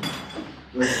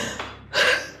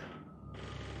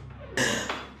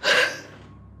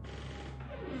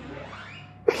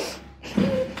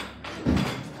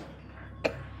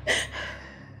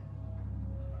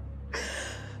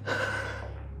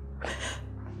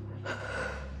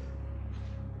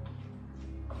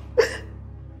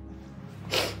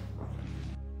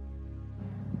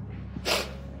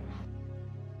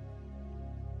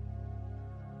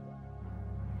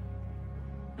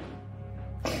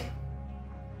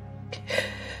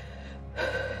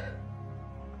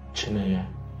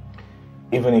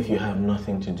 Even if you have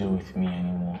nothing to do with me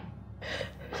anymore,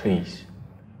 please,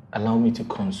 allow me to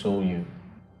console you.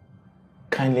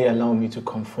 Kindly allow me to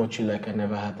comfort you like I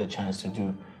never had the chance to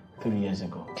do 3 years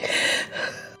ago.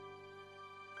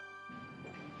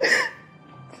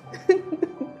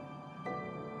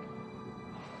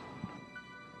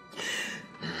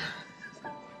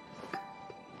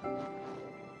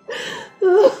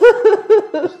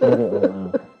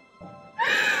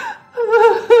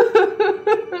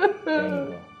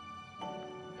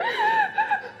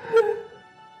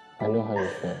 I know how you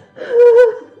feel.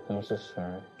 I'm so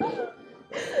sorry.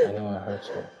 I know I hurt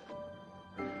you.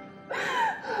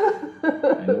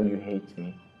 I know you hate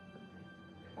me.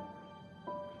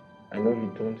 I know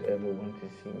you don't ever want to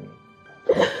see me.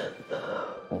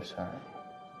 I'm sorry.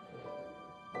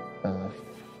 I love you.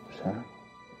 I'm sorry.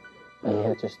 And you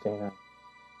have to stay now.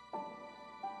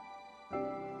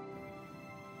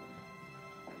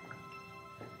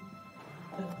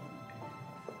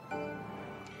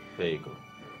 There you go.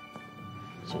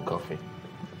 Some coffee.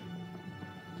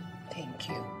 Thank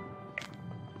you.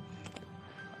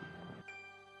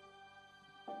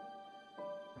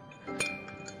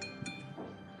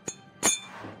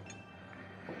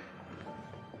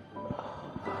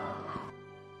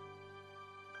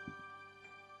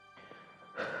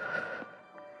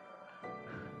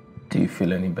 Do you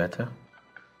feel any better?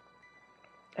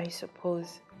 I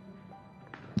suppose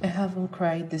I haven't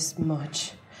cried this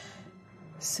much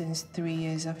since 3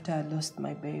 years after I lost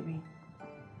my baby.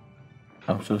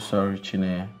 I'm so sorry,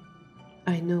 Chineye.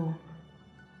 I know.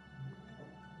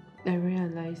 I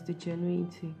realized the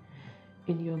genuinity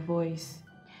in your voice.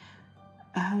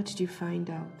 How did you find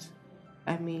out?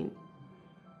 I mean,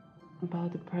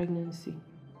 about the pregnancy?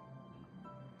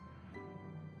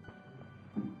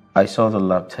 I saw the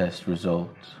lab test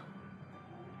results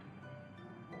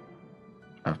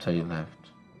after you left.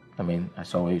 I mean, I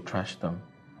saw where you trashed them.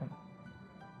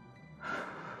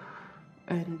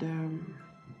 And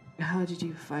how did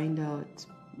you find out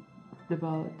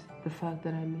about the fact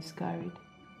that I miscarried?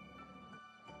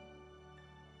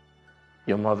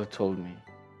 Your mother told me.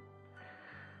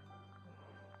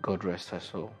 God rest her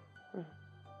soul.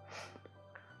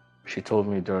 She told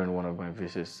me during one of my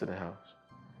visits to the house.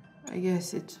 I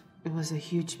guess it was a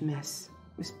huge mess,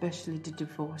 especially the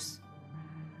divorce.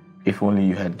 If only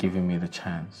you had given me the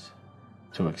chance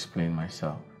to explain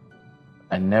myself.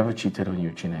 I never cheated on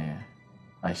you, Chineye.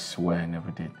 I swear I never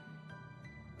did.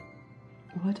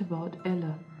 What about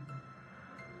Ella?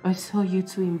 I saw you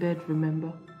two in bed,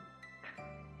 remember?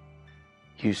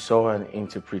 You saw and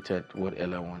interpreted what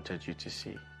Ella wanted you to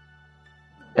see.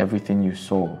 Everything you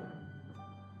saw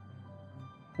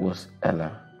was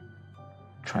Ella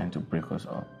trying to break us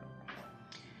up.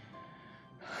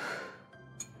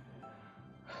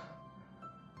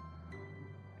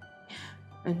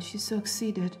 And she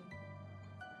succeeded.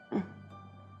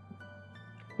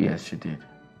 Yes, she did.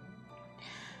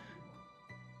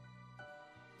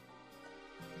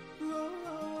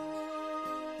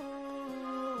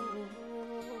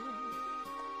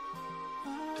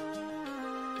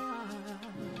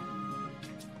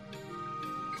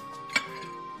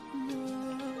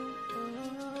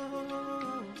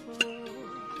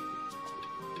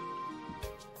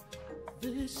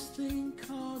 This thing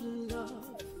called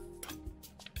love,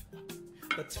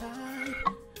 the tide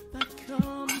that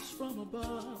comes from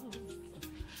above,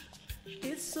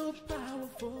 it's so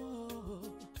powerful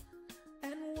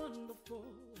and wonderful.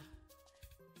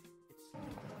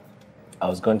 I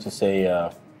was going to say,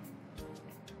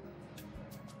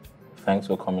 thanks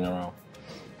for coming around.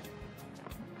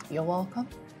 You're welcome.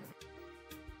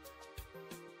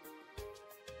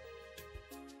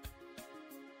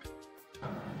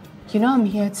 You know, I'm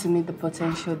here to meet the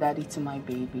potential daddy to my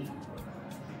baby.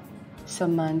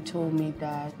 Some man told me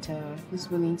that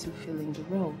he's willing to fill in the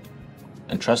role.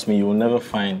 And trust me, you will never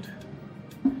find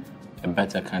a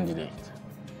better candidate.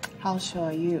 How sure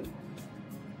are you?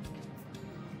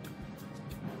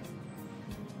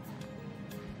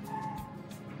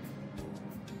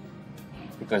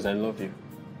 Because I love you.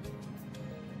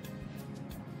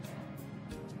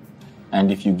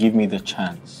 And if you give me the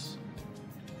chance,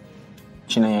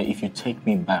 Chineye, if you take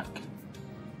me back,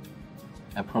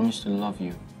 I promise to love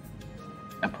you.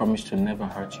 I promise to never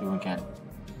hurt you again.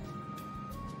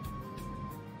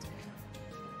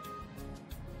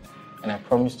 And I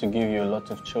promise to give you a lot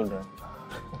of children.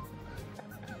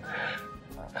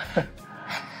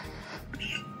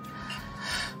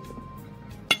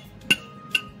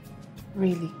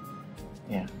 Really?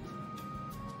 Yeah.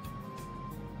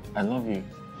 I love you.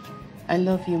 I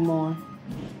love you more.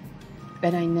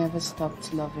 But I never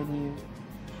stopped loving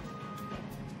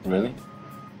you. Really?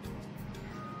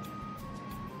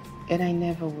 And I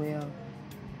never will.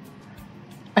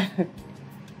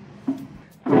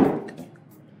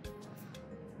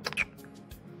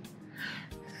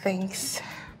 Thanks.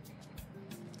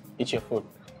 Eat your food.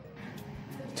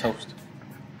 Toast.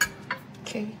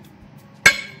 Okay.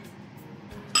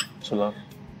 To love.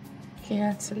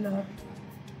 Yeah, to love.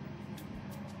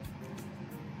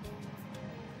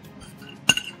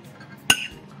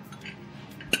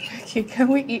 Okay, can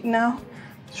we eat now?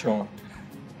 Sure.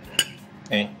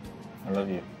 Hey, I love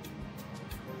you.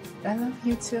 I love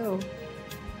you too.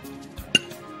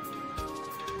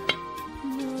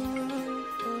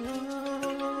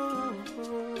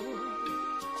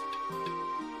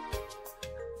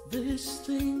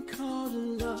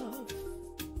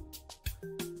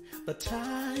 the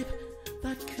type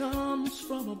that comes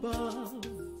from above.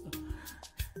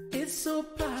 It's so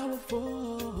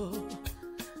powerful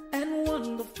and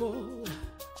wonderful.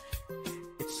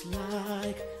 It's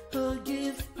like a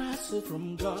gift passed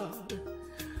from God.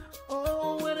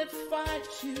 Oh, when it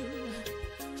finds you,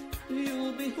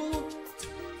 you'll be hooked.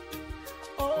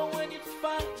 Oh, when it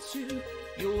finds you,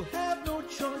 you'll have no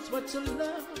choice but to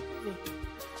love.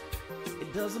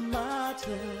 It doesn't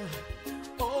matter,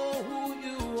 oh, who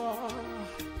you are,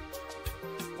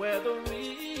 whether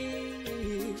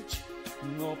rich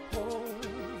nor poor.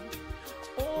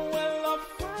 Oh, when love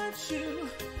finds you,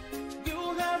 you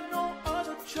have no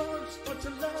other choice but to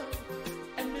love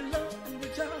and be loved in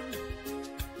return.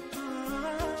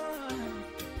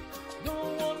 No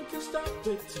one can stop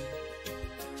it,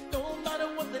 no matter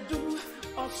what they do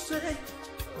or say.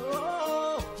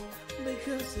 Oh,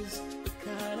 because it's the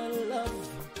kind of love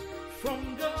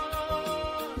from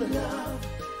God. Love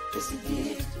is a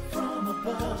gift from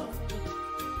above.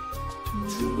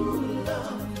 True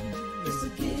love is a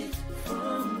gift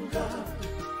from God.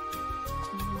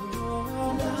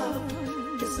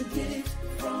 Love is a gift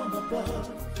from above.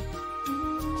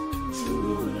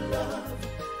 True love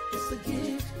is a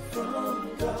gift from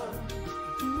God.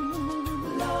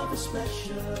 Love is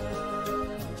special.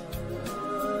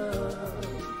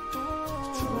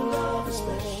 True love is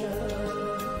special.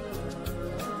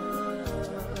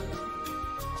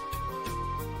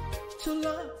 To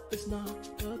love is not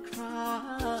a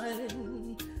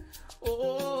crime.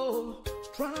 Oh,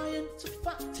 trying to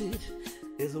fight it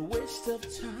is a waste of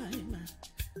time.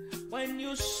 When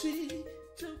you see